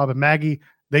Dark with Rob and Maggie.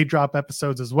 They drop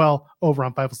episodes as well over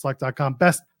on FightfulSelect.com.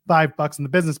 Best $5 in the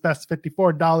business, best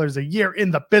 $54 a year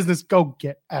in the business. Go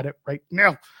get at it right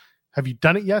now. Have you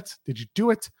done it yet? Did you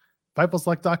do it?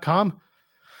 FightfulSelect.com.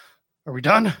 Are we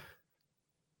done?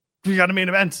 We got a main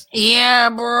event.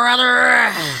 Yeah,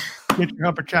 brother. Get your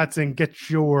Humper Chats in. Get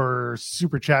your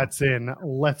Super Chats in.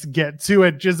 Let's get to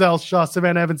it. Giselle Shaw,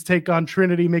 Savannah Evans take on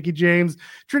Trinity, Mickie James.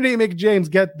 Trinity and Mickie James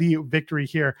get the victory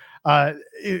here.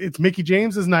 It's Mickie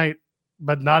James's night,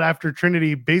 but not after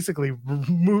Trinity basically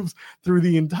moves through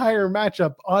the entire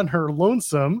matchup on her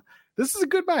lonesome. This is a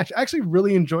good match. I actually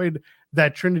really enjoyed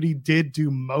that Trinity did do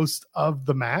most of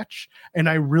the match, and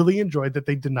I really enjoyed that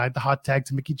they denied the hot tag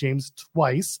to Mickie James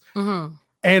twice. Mm-hmm.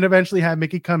 And eventually had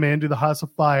Mickie come in, do the House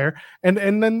of Fire, and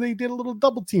then they did a little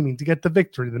double teaming to get the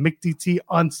victory. The Mick DT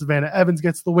on Savannah Evans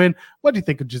gets the win. What do you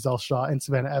think of Giselle Shaw and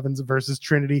Savannah Evans versus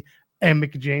Trinity and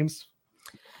Mickie James?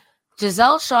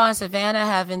 Giselle Shaw and Savannah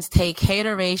Evans take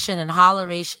hateration and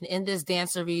holleration in this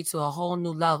dancery to a whole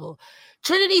new level.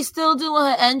 Trinity's still doing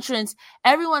her entrance.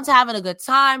 Everyone's having a good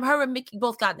time. Her and Mickie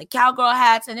both got in the cowgirl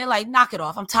hats, and they're like, knock it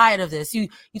off. I'm tired of this. You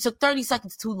took 30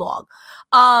 seconds too long.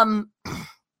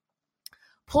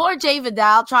 Poor Jay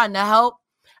Vidal trying to help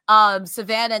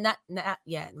Savannah,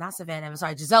 not Savannah, I'm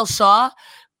sorry, Giselle Shaw.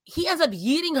 He ends up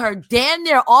yeeting her damn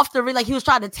near off the ring, like he was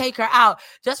trying to take her out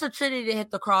just for Trinity to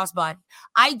hit the crossbody.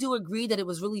 I do agree that it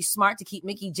was really smart to keep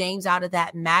Mickie James out of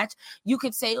that match. You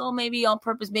could say, oh, maybe on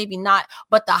purpose, maybe not.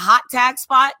 But the hot tag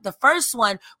spot, the first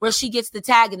one where she gets the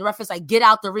tag and the ref is like, get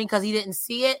out the ring because he didn't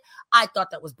see it. I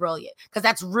thought that was brilliant because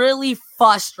that's really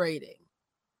frustrating.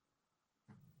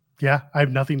 Yeah, I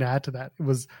have nothing to add to that. It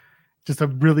was just a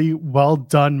really well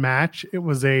done match. It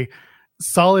was a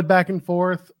solid back and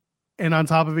forth. And on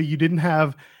top of it, you didn't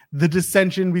have the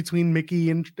dissension between Mickie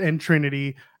and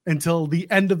Trinity until the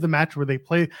end of the match where they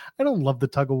play. I don't love the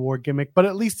tug of war gimmick, but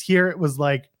at least here it was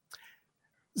like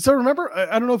So remember,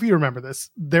 I don't know if you remember this.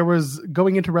 There was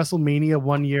going into WrestleMania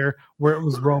one year where it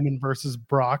was Roman versus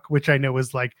Brock, which I know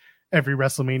is like every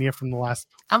WrestleMania from the last.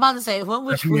 I'm about to say,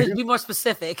 which would be more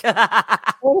specific.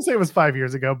 I want to say it was 5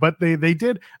 years ago, but they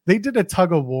did a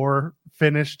tug of war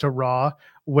finish to Raw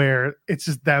where it's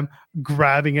just them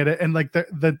grabbing at it, and like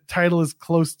the title is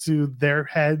close to their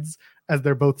heads as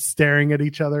they're both staring at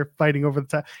each other, fighting over the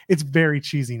title. It's very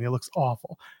cheesy and it looks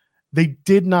awful. They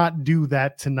did not do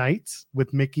that tonight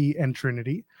with Mickie and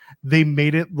Trinity. They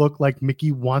made it look like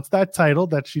Mickie wants that title,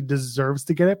 that she deserves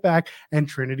to get it back, and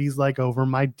Trinity's like, over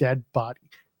my dead body.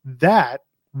 That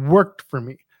worked for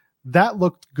me. That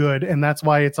looked good, and that's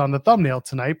why it's on the thumbnail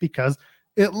tonight, because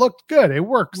it looked good. It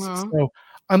works. So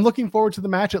I'm looking forward to the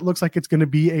match. It looks like it's going to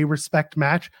be a respect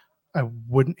match. I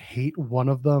wouldn't hate one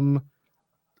of them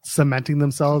cementing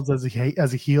themselves as a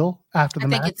heel after the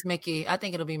match. I think it's Mickie. I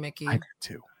think it'll be Mickie.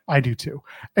 I do too.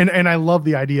 And I love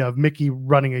the idea of Mickie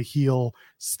running a heel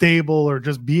stable or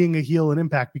just being a heel in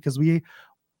Impact, because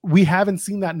we haven't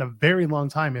seen that in a very long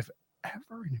time, if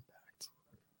ever in Impact.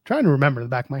 I'm trying to remember in the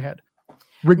back of my head.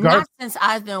 Not since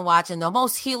I've been watching. The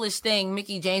most heelish thing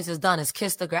Mickie James has done is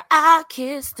kiss the girl. I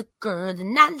kissed the girl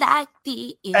and I like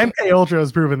the MK Ultra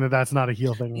has proven that that's not a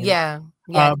heel thing. Right? Yeah.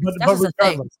 But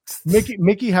regardless,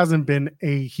 Mickie hasn't been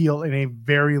a heel in a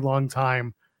very long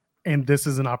time, and this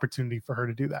is an opportunity for her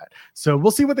to do that. So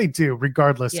we'll see what they do.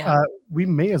 Regardless, we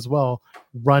may as well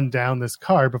run down this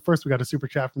card. But first, we got a super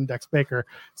chat from Dex Baker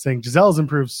saying Giselle's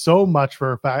improved so much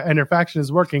for her and her faction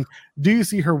is working. Do you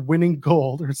see her winning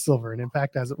gold or silver in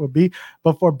Impact, as it would be,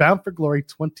 before Bound for Glory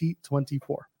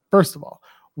 2024? First of all,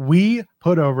 we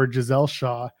put over Giselle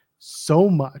Shaw so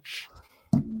much,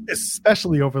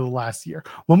 especially over the last year.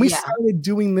 When we started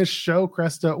doing this show,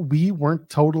 Cresta, we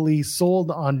weren't totally sold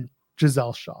on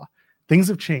Giselle Shaw. Things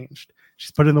have changed.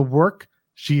 She's put in the work.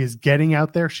 She is getting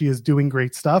out there. She is doing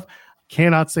great stuff.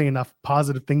 Cannot say enough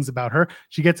positive things about her.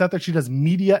 She gets out there. She does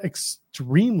media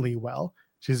extremely well.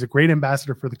 She's a great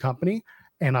ambassador for the company.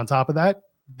 And on top of that,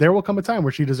 there will come a time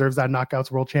where she deserves that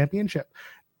Knockouts World Championship.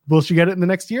 Will she get it in the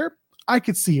next year? I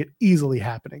could see it easily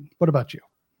happening. What about you?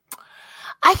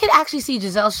 I could actually see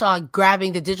Giselle Shaw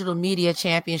grabbing the Digital Media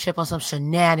Championship on some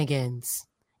shenanigans.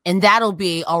 And that'll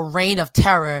be a reign of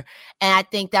terror. And I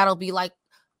think that'll be like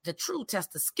the true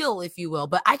test of skill, if you will.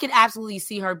 But I could absolutely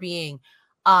see her being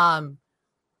a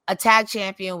tag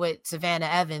champion with Savannah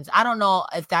Evans. I don't know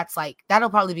if that's like,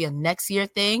 that'll probably be a next year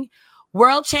thing.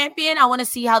 World champion, I want to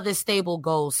see how this stable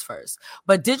goes first.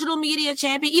 But Digital Media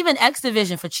Champion, even X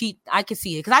Division for cheat, I could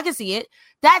see it. Because I can see it.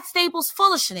 That stable's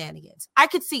full of shenanigans. I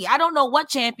could see. I don't know what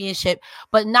championship,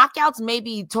 but Knockouts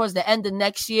maybe towards the end of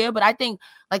next year. But I think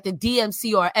like the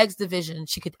DMC or X Division,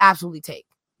 she could absolutely take.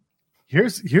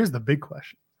 Here's the big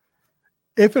question.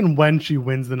 If and when she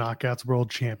wins the Knockouts World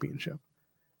Championship,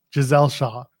 Giselle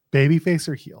Shaw, babyface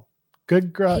or heel?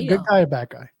 Good guy or bad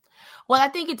guy? Well, I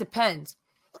think it depends.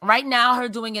 Right now, her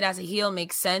doing it as a heel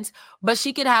makes sense, but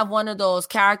she could have one of those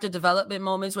character development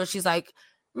moments where she's like,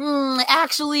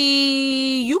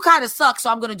 actually, you kind of suck,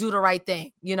 so I'm going to do the right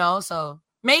thing, you know? So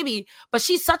maybe, but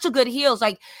she's such a good heel. It's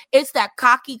like, it's that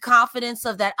cocky confidence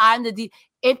of that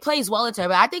it plays well into her,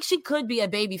 but I think she could be a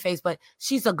babyface, but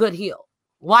she's a good heel.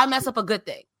 Why mess up a good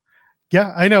thing?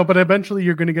 Yeah, I know, but eventually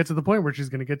you're going to get to the point where she's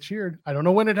going to get cheered. I don't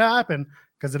know when it happened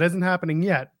because it isn't happening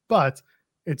yet, but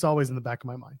it's always in the back of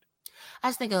my mind. I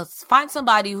just think find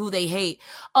somebody who they hate.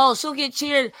 Oh, she'll get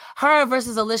cheered. Her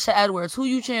versus Alicia Edwards. Who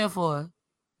you cheering for?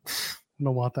 I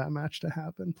don't want that match to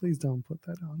happen. Please don't put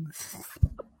that on.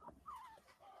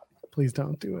 Please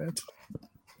don't do it.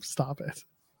 Stop it.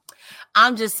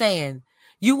 I'm just saying.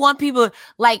 You want people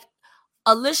like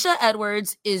Alicia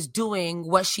Edwards is doing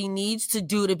what she needs to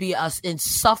do to be an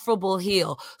insufferable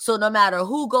heel. So no matter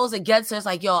who goes against her, it's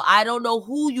like, yo, I don't know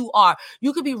who you are.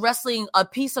 You could be wrestling a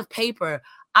piece of paper.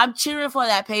 I'm cheering for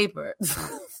that paper.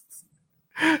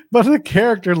 But the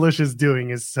character Alicia's doing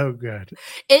is so good.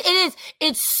 It is.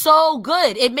 It's so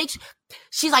good. It makes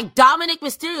she's like Dominic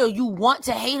Mysterio. You want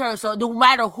to hate her. So no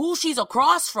matter who she's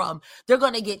across from, they're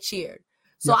going to get cheered.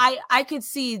 So yeah. I could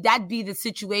see that be the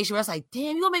situation where it's like,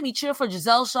 damn, you going to make me cheer for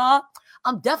Giselle Shaw?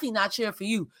 I'm definitely not cheering for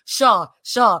you. Shaw.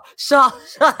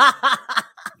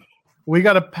 We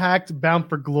got a packed Bound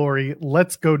for Glory.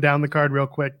 Let's go down the card real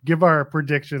quick. Give our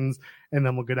predictions, and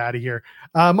then we'll get out of here.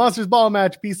 Monsters Ball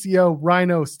match, PCO,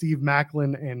 Rhino, Steve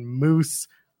Macklin, and Moose.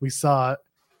 We saw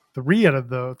 3 out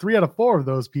of 4 of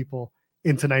those people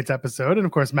in tonight's episode. And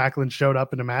of course, Macklin showed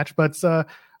up in a match. But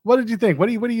what did you think? What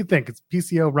do you think? It's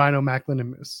PCO, Rhino, Macklin,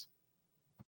 and Moose.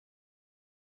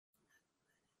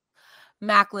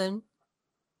 Macklin.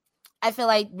 I feel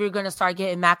like we're going to start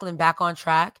getting Macklin back on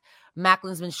track.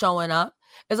 Macklin's been showing up.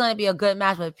 It's going to be a good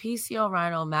match with PCO,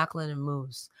 Rhino, Macklin, and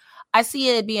Moose. I see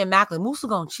it being Macklin. Moose is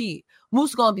going to cheat.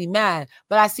 Moose is going to be mad,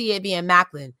 but I see it being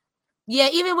Macklin. Yeah,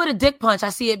 even with a dick punch, I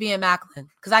see it being Macklin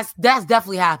because that's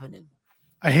definitely happening.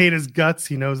 I hate his guts.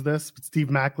 He knows this, but Steve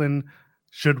Macklin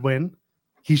should win.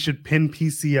 He should pin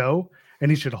PCO,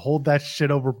 and he should hold that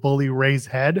shit over Bully Ray's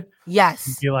head. Yes.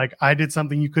 And be like, I did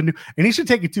something you couldn't do. And he should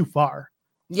take it too far.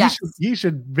 Yes. He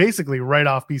should basically write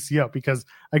off PCO because,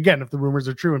 again, if the rumors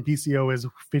are true and PCO is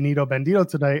finito bandito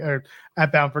tonight or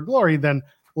at Bound for Glory, then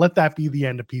let that be the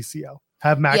end of PCO.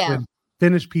 Have Macklin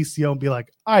finish PCO and be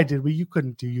like, I did what you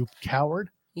couldn't do, you coward.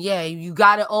 Yeah, you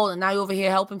got it old, and now you're over here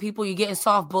helping people. You're getting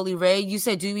soft, Bully Ray. You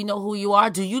said, do we know who you are?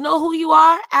 Do you know who you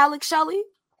are, Alex Shelley?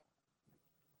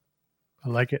 I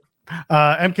like it.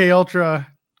 MK Ultra,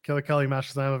 Killer Kelly,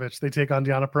 Masha Slamovich, they take on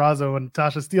Deonna Purrazzo and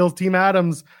Tasha Steelz, Team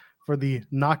Adams for the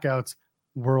Knockouts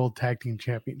World Tag Team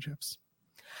Championships.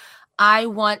 I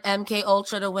want MK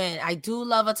Ultra to win. I do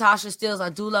love a Tasha Steelz. I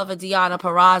do love a Deonna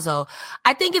Purrazzo.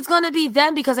 I think it's going to be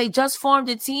them because they just formed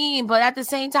a team, but at the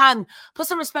same time, put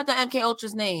some respect on MK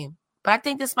Ultra's name. But I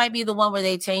think this might be the one where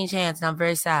they change hands, and I'm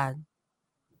very sad.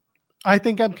 I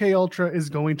think MK Ultra is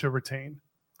going to retain.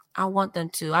 I want them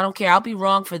to. I don't care. I'll be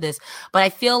wrong for this. But I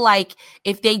feel like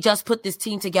if they just put this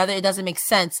team together, it doesn't make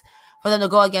sense for them to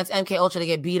go against MK Ultra to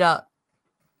get beat up.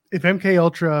 If MK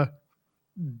Ultra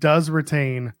does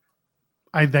retain,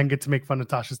 I then get to make fun of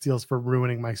Tasha Steelz for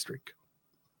ruining my streak.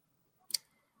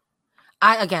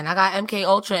 I got MK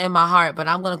Ultra in my heart, but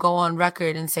I'm going to go on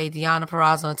record and say Deonna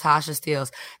Purrazzo and Tasha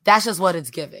Steelz. That's just what it's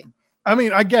giving. I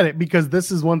mean, I get it because this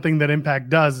is one thing that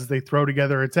Impact does is they throw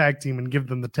together a tag team and give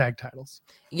them the tag titles.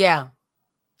 Yeah.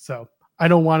 So I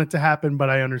don't want it to happen, but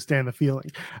I understand the feeling.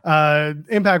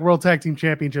 Impact World Tag Team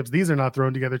Championships. These are not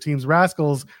thrown together teams.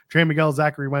 Rascals, Trey Miguel,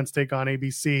 Zachary Wentz take on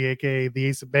ABC, aka the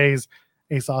Ace of Bays,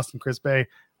 Ace Austin, Chris Bay.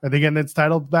 Are they getting its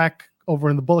title back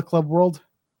over in the Bullet Club world?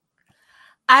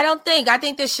 I don't think. I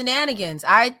think there's shenanigans.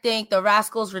 I think the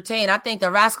Rascals retain. I think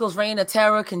the Rascals' reign of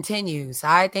terror continues.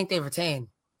 I think they retain.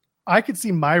 I could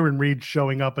see Myron Reed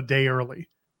showing up a day early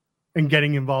and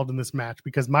getting involved in this match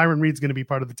because Myron Reed's going to be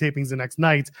part of the tapings the next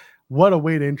night. What a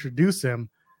way to introduce him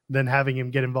than having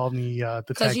him get involved in the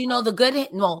because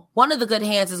one of the good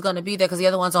hands is going to be there because the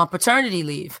other one's on paternity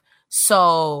leave.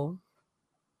 So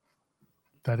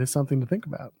that is something to think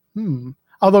about.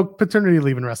 Although paternity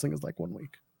leave in wrestling is like 1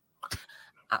 week.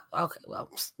 Okay, well,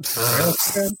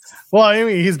 well, I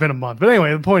mean, he's been a month, but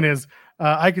anyway, the point is,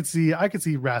 I could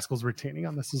see Rascals retaining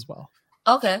on this as well.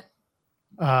 Okay.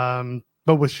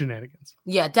 But with shenanigans.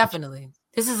 Yeah, definitely.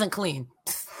 This isn't clean.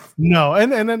 No,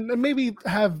 and then maybe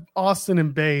have Austin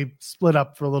and Bay split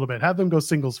up for a little bit. Have them go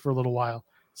singles for a little while.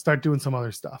 Start doing some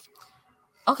other stuff.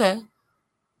 Okay.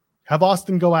 Have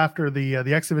Austin go after the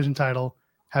X Division title.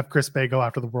 Have Chris Bay go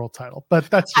after the world title. But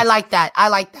that's I like that. I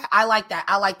like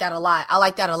that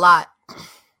a lot.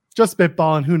 Just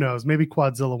spitballing. Who knows? Maybe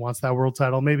Quadzilla wants that world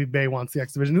title. Maybe Bay wants the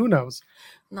X Division. Who knows?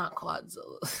 Not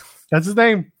Quadzilla. That's his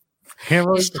name.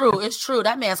 It's true.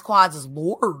 That man's quads is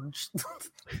large.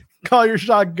 Call your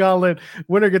shot, Gauntlet.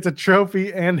 Winner gets a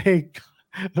trophy and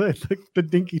the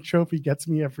Dinky trophy gets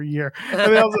me every year.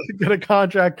 And they also get a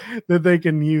contract that they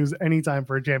can use anytime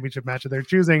for a championship match that they're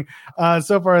choosing.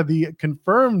 So far, the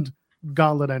confirmed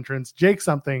Gauntlet entrants, Jake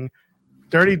Something,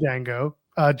 Dirty Dango.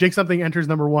 Jake Something enters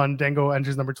number 1. Dango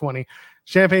enters number 20.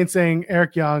 Champagne Singh,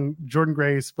 Eric Young, Jordan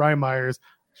Grace, Brian Myers,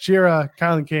 Shira,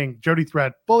 Kylan King, Jody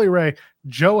Threat, Bully Ray,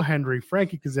 Joe Hendry,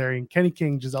 Frankie Kazarian, Kenny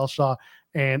King, Giselle Shaw,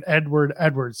 and Edward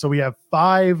Edwards. So we have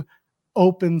 5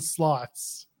 open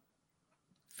slots.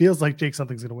 Feels like Jake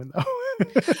Something's gonna win though.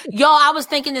 Yo, I was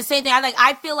thinking the same thing.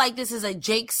 I feel like this is a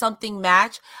Jake Something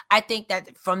match. I think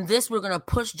that from this we're gonna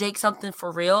push Jake Something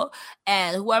for real,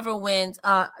 and whoever wins,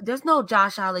 there's no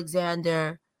Josh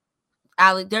Alexander.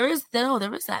 There is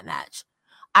that match.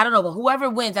 I don't know, but whoever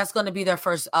wins, that's gonna be their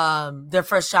first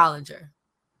challenger.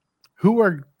 Who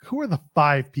are the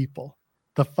 5 people?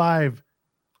 The 5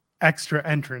 extra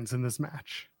entrants in this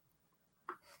match.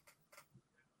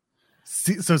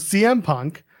 So CM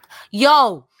Punk.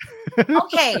 Yo.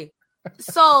 Okay.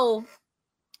 So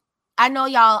I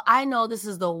know this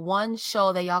is the one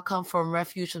show that y'all come from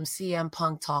refuge from CM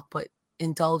Punk talk, but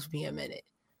indulge me a minute.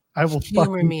 I will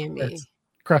humor me and me.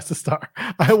 Cross the star.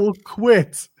 I will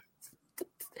quit.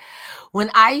 When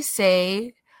I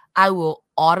say I will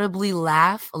audibly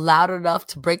laugh loud enough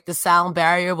to break the sound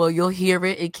barrier, well, you'll hear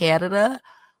it in Canada.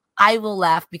 I will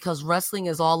laugh because wrestling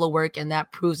is all a work and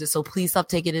that proves it. So please stop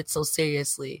taking it so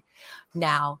seriously.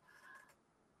 Now,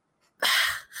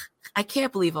 I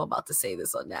can't believe I'm about to say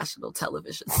this on national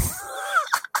television.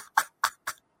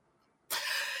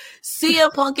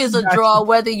 CM Punk is a draw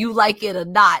whether you like it or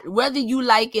not. Whether you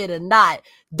like it or not.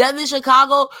 Devin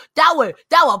Chicago, that would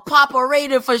pop a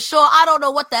rating for sure. I don't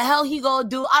know what the hell he gonna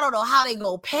do. I don't know how they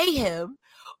gonna pay him,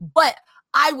 but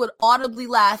I would audibly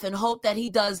laugh and hope that he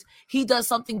does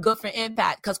something good for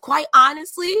Impact. Because quite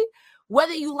honestly,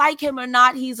 whether you like him or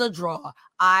not, he's a draw.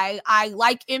 I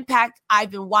like Impact.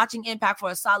 I've been watching Impact for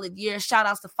a solid year. Shout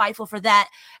outs to Fightful for that.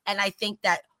 And I think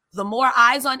that the more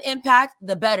eyes on Impact,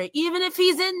 the better. Even if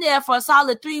he's in there for a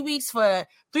solid 3 weeks for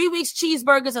 3 weeks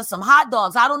cheeseburgers and some hot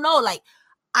dogs. I don't know. Like,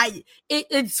 I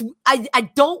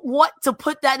don't want to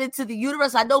put that into the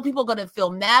universe. I know people are going to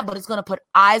feel mad, but it's going to put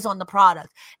eyes on the product.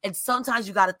 And sometimes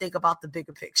you got to think about the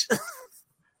bigger picture.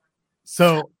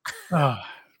 So,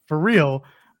 for real,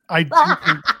 I do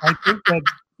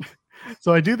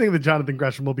think that Jonathan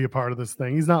Gresham will be a part of this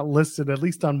thing. He's not listed, at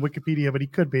least on Wikipedia, but he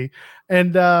could be.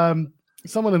 And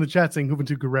someone in the chat saying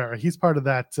Juventud Guerrera, he's part of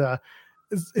that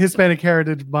Hispanic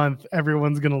Heritage Month.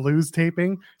 Everyone's going to lose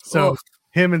taping. So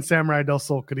him and Samurai Del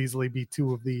Sol could easily be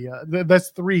two of the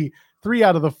that's three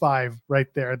out of the 5 right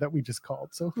there that we just called.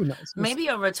 So who knows? Maybe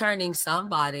a returning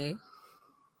somebody.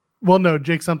 Well, no,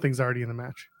 Jake Something's already in the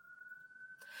match.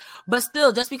 But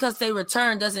still, just because they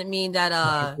return doesn't mean that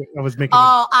I was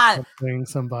making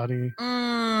somebody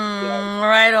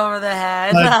right over the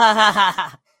head.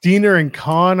 Diener and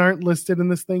Khan aren't listed in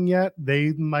this thing yet.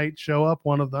 They might show up,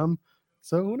 one of them.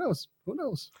 So who knows?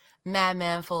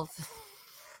 Madman full.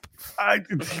 I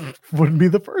wouldn't be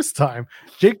the first time.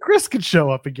 Jake Chris could show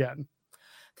up again.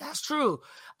 That's true.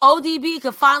 ODB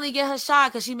could finally get her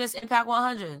shot because she missed Impact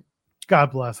 100.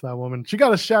 God bless that woman. She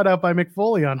got a shout out by Mick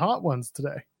Foley on Hot Ones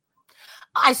today.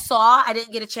 I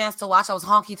didn't get a chance to watch. I was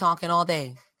honky tonking all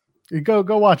day. Go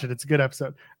watch it. It's a good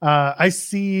episode. I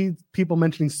see people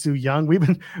mentioning Su Yung.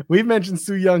 We've mentioned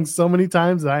Su Yung so many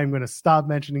times that I am going to stop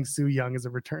mentioning Su Yung as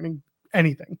a returning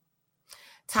anything.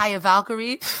 Taya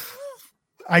Valkyrie.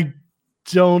 I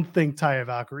don't think Taya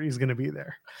Valkyrie is going to be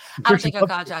there. I don't think her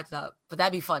contract's up, but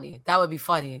that'd be funny. That would be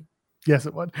funny. Yes,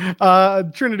 it would.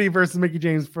 Trinity versus Mickie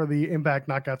James for the Impact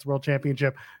Knockouts World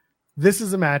Championship. This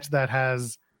is a match that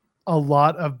has a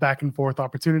lot of back and forth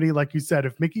opportunity. Like you said,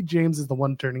 if Mickie James is the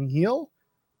one turning heel,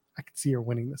 I could see her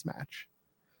winning this match.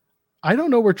 I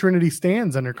don't know where Trinity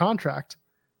stands under contract.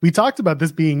 We talked about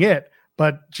this being it,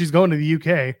 but she's going to the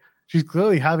UK. She's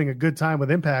clearly having a good time with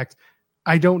Impact.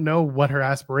 I don't know what her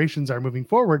aspirations are moving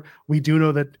forward. We do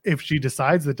know that if she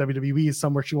decides that WWE is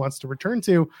somewhere she wants to return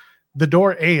to, the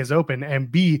door A is open,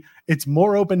 and B, it's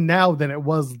more open now than it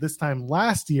was this time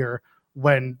last year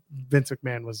when Vince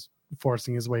McMahon was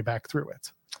forcing his way back through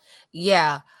it.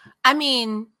 Yeah. I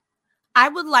mean, I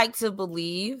would like to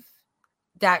believe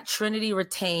that Trinity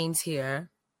retains here.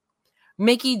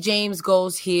 Mickie James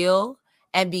goes heel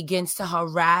and begins to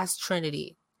harass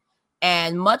Trinity.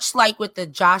 And much like with the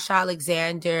Josh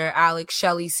Alexander, Alex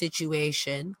Shelley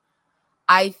situation,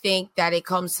 I think that it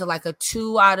comes to like a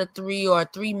 2 out of 3 or a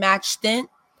 3 match stint,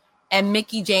 and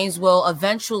Mickie James will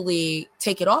eventually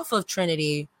take it off of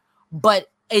Trinity.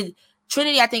 But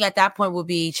Trinity, I think at that point will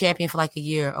be champion for like a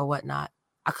year or whatnot.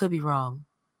 I could be wrong.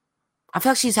 I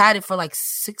feel like she's had it for like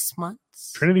 6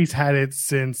 months. Trinity's had it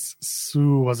since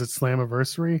was it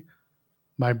Slammiversary?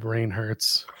 My brain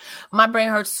hurts. My brain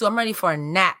hurts too. I'm ready for a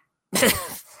nap.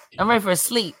 I'm ready for a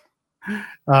sleep.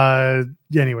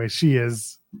 Anyway, she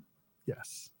is.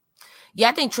 Yes. Yeah,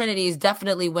 I think Trinity is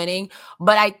definitely winning,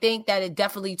 but I think that it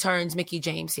definitely turns Mickie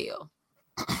James heel.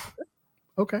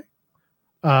 Okay.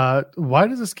 Why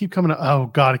does this keep coming up? Oh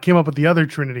God, it came up with the other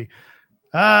Trinity.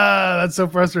 That's so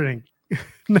frustrating.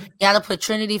 You gotta put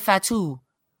Trinity Fatu.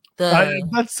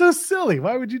 That's so silly.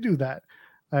 Why would you do that?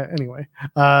 Anyway,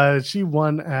 she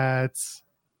won at.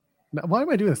 Why am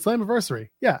I doing this?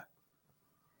 Slammiversary. Yeah.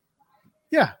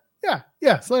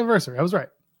 Slammiversary. I was right.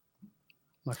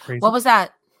 Not crazy. What was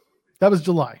that? That was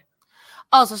July.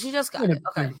 Oh, so she just got it.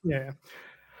 Okay. Yeah.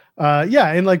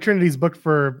 And like Trinity's booked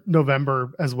for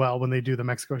November as well when they do the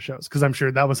Mexico shows, because I'm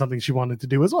sure that was something she wanted to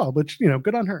do as well, which,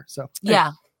 good on her. So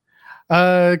yeah.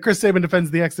 Chris Sabin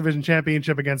defends the X Division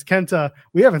Championship against Kenta.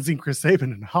 We haven't seen Chris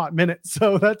Sabin in a hot minute,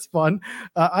 so that's fun.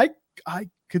 I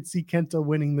could see Kenta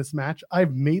winning this match.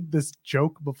 I've made this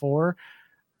joke before.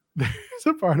 There's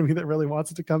a part of me that really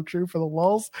wants it to come true for the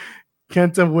lulz.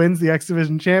 Kenta wins the X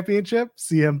Division Championship.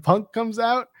 CM Punk comes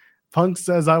out. Punk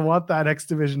says, I want that X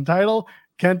Division title.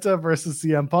 Kenta versus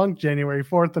CM Punk, January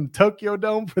 4th in Tokyo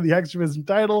Dome for the X Division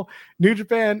title. New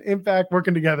Japan, Impact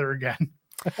working together again.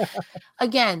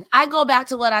 Again, I go back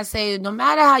to what I say. No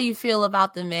matter how you feel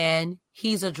about the man,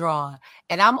 he's a draw.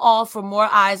 And I'm all for more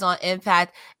eyes on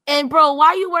Impact. And bro, why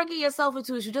are you working yourself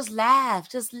into it? You just laugh.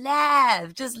 Just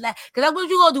laugh. Just laugh. Because that's what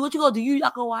you gonna do. What you gonna do? You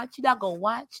not gonna watch? You not gonna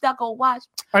watch? You not gonna watch?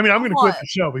 I mean, I'm gonna quit the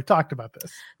show. We've talked about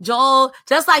this. Joel,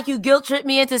 just like you guilt trip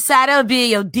me into Saturday,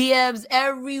 be your DMs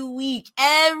every week.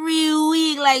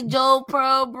 Like Joel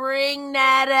Pro, bring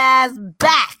that ass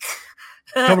back.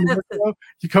 Coming to work, bro?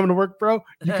 You coming to work, bro?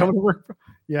 You coming to work, bro?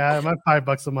 Yeah, my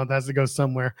 $5 a month has to go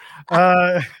somewhere.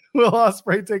 Will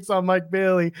Ospreay takes on Mike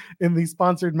Bailey in the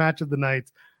sponsored match of the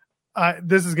night.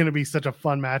 This is going to be such a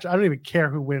fun match. I don't even care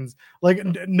who wins. Like,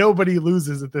 nobody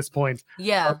loses at this point.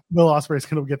 Yeah. Will Ospreay is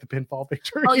going to get the pinfall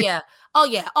victory. Oh, yeah.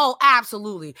 Oh,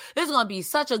 absolutely. This is going to be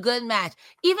such a good match.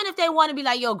 Even if they want to be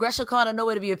like, yo, Gresham Khan know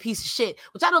where to be a piece of shit,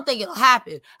 which I don't think it'll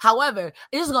happen. However,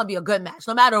 this is going to be a good match.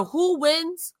 No matter who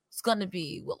wins, it's going to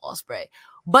be Will Ospreay.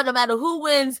 But no matter who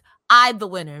wins, I'm the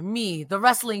winner. Me, the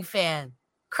wrestling fan.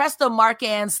 Cresta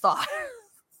Marquand Star.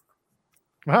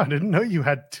 Wow, I didn't know you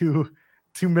had two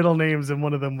middle names and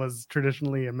one of them was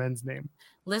traditionally a men's name.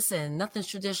 Listen, nothing's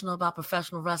traditional about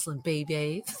professional wrestling,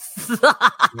 baby. Yeah.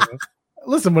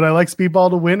 Listen, would I like Speedball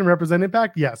to win and represent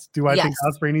Impact? Yes. Do I think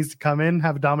Ospreay needs to come in,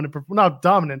 have a not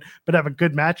dominant, but have a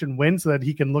good match and win so that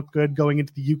he can look good going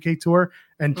into the UK tour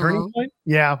and Turning Point?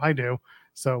 Yeah, I do.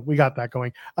 So we got that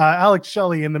going. Alex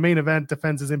Shelley in the main event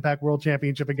defends his Impact World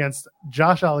Championship against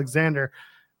Josh Alexander.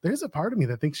 There's a part of me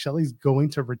that thinks Shelley's going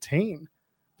to retain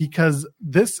because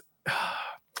this,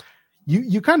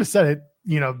 you kind of said it,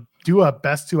 do a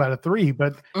best 2 out of 3,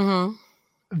 but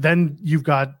then you've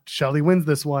got Shelley wins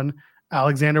this one,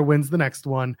 Alexander wins the next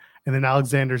one, and then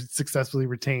Alexander successfully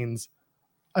retains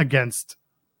against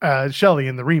Shelley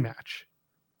in the rematch.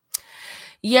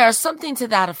 Yeah, something to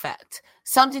that effect.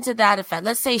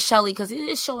 Let's say Shelley, because it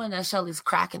is showing that Shelley's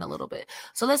cracking a little bit.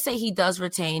 So let's say he does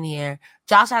retain here.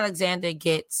 Josh Alexander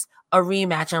gets a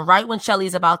rematch, and right when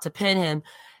Shelley's about to pin him,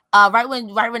 right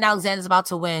when Alexander's about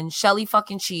to win, Shelley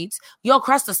fucking cheats. Yo,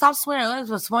 Cresta, stop swearing. It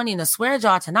was funny in the swear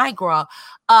jar tonight, girl.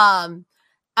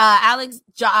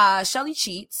 Shelley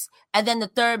cheats, and then the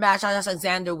third match, Josh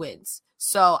Alexander wins.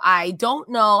 So I don't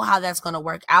know how that's gonna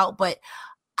work out, but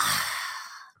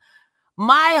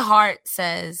my heart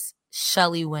says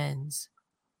Shelley wins.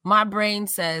 My brain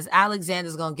says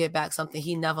Alexander's going to get back something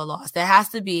he never lost. There has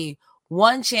to be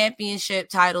one championship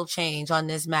title change on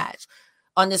this match,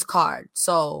 on this card.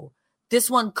 So this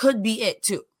one could be it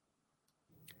too.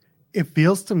 It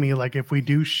feels to me like if we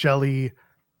do Shelley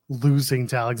losing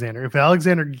to Alexander, if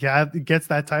Alexander gets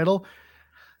that title,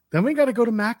 then we got to go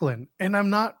to Macklin. And I'm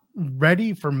not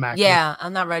ready for Macklin. Yeah,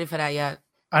 I'm not ready for that yet.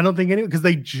 I don't think because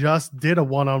they just did a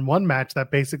one-on-one match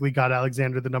that basically got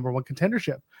Alexander the number 1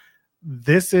 contendership.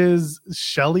 This is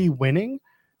Shelley winning.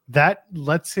 That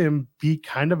lets him be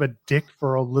kind of a dick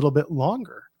for a little bit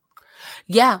longer.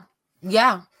 Yeah.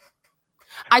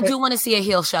 I do want to see a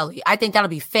heel Shelley. I think that'll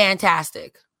be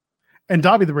fantastic. And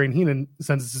Dobby the Brain Heenan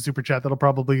sends us a super chat that'll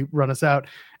probably run us out.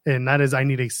 And that is, I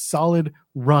need a solid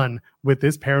run with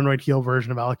this paranoid heel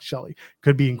version of Alex Shelley.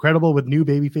 Could be incredible with new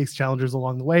babyface challengers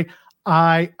along the way.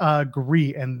 I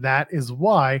agree. And that is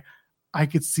why I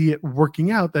could see it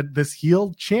working out that this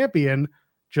heel champion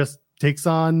just takes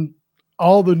on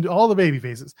all the baby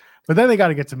faces. But then they got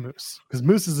to get to Moose, because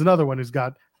Moose is another one who's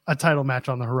got a title match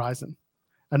on the horizon.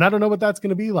 And I don't know what that's going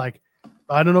to be like.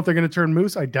 I don't know if they're going to turn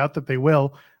Moose. I doubt that they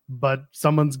will, but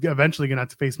someone's eventually going to have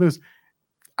to face Moose.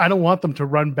 I don't want them to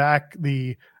run back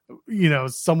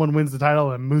someone wins the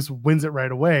title and Moose wins it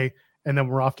right away, and then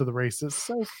we're off to the races.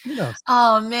 So, who knows?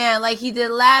 Oh, man, like he did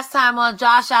last time on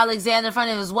Josh Alexander in front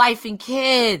of his wife and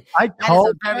kid. That is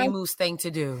a very Moose thing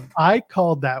to do. I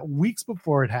called that weeks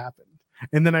before it happened.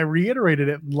 And then I reiterated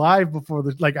it live before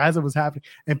as it was happening.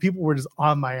 And people were just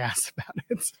on my ass about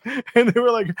it. And they were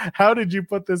like, how did you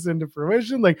put this into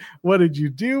fruition? Like, what did you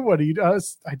do? What do you do?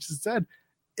 I just said,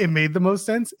 it made the most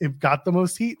sense. It got the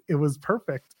most heat. It was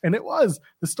perfect. And it was.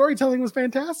 The storytelling was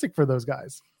fantastic for those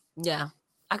guys. Yeah.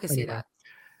 I can see that.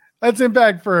 That's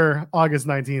Impact for August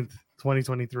 19th,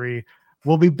 2023.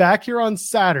 We'll be back here on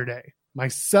Saturday.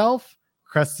 Myself,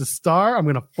 Cresta Star. I'm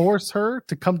going to force her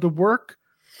to come to work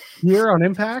here on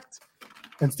Impact.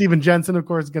 And Steven Jensen, of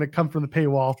course, is going to come from the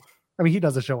paywall. I mean, he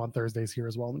does a show on Thursdays here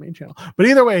as well on the main channel. But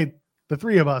either way, the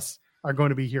three of us are going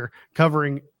to be here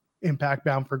covering Impact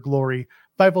Bound for Glory.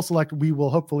 Fightful Select, we will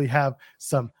hopefully have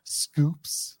some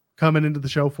scoops coming into the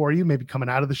show for you, maybe coming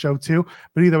out of the show too.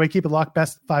 But either way, keep it locked.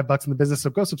 Best $5 in the business. So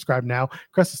go subscribe now.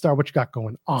 Cresta Star, what you got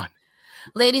going on?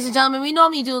 Ladies and gentlemen, we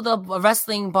normally do the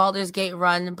Wrestling Baldur's Gate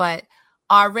run, but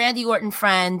our Randy Orton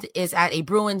friend is at a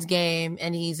Bruins game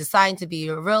and he's assigned to be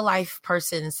a real life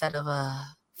person instead of a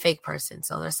fake person.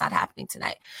 So that's not happening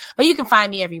tonight. But you can find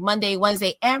me every Monday,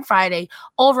 Wednesday, and Friday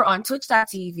over on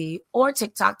twitch.tv or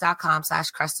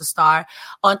tiktok.com/CrestaStar.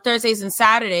 On Thursdays and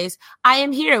Saturdays, I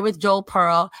am here with Joel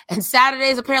Pearl. And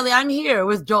Saturdays, apparently, I'm here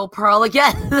with Joel Pearl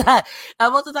again. Most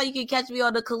of the time, you can catch me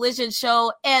on the Collision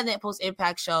Show and the Post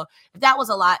Impact Show. If that was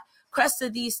a lot,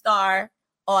 Cresta D Star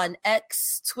on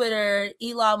X, Twitter,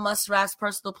 Elon Musk's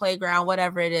personal playground,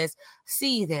 whatever it is.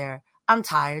 See you there. I'm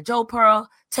tired. Joel Pearl,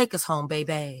 take us home,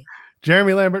 baby.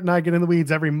 Jeremy Lambert and I get in the weeds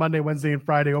every Monday, Wednesday, and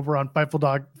Friday over on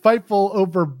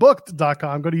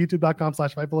FightfulOverbooked.com. Go to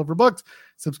youtube.com/FightfulOverbooked.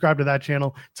 Subscribe to that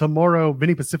channel. Tomorrow,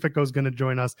 Vinny Pacifico is going to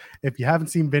join us. If you haven't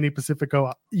seen Vinny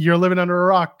Pacifico, you're living under a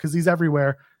rock because he's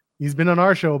everywhere. He's been on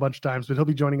our show a bunch of times, but he'll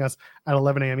be joining us at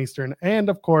 11 a.m. Eastern. And,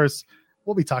 of course,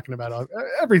 we'll be talking about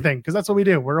everything because that's what we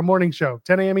do. We're a morning show,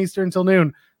 10 a.m. Eastern until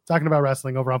noon, talking about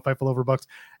wrestling over on Fightful Overbooked.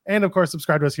 And, of course,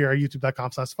 subscribe to us here at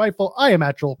youtube.com/Fightful. I am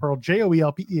at Joel Pearl,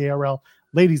 JoelPearl.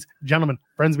 Ladies, gentlemen,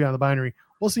 friends beyond the binary.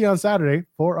 We'll see you on Saturday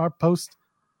for our post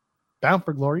Bound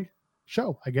for Glory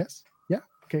show, I guess. Yeah.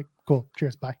 Okay, cool.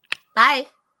 Cheers. Bye. Bye.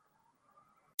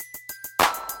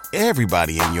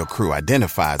 Everybody in your crew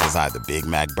identifies as either Big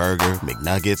Mac Burger,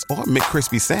 McNuggets, or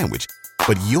McCrispy Sandwich.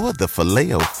 But you're the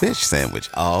Filet-O-Fish Sandwich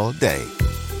all day.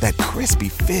 That crispy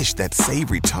fish, that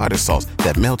savory tartar sauce,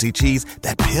 that melty cheese,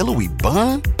 that pillowy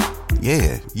bun.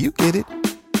 Yeah, you get it.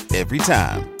 Every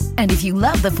time. And if you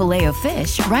love the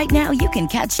Filet-O-Fish, right now you can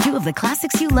catch two of the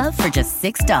classics you love for just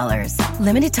 $6.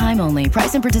 Limited time only.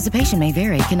 Price and participation may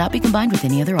vary. Cannot be combined with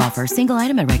any other offer. Single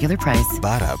item at regular price.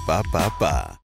 Ba-da-ba-ba-ba.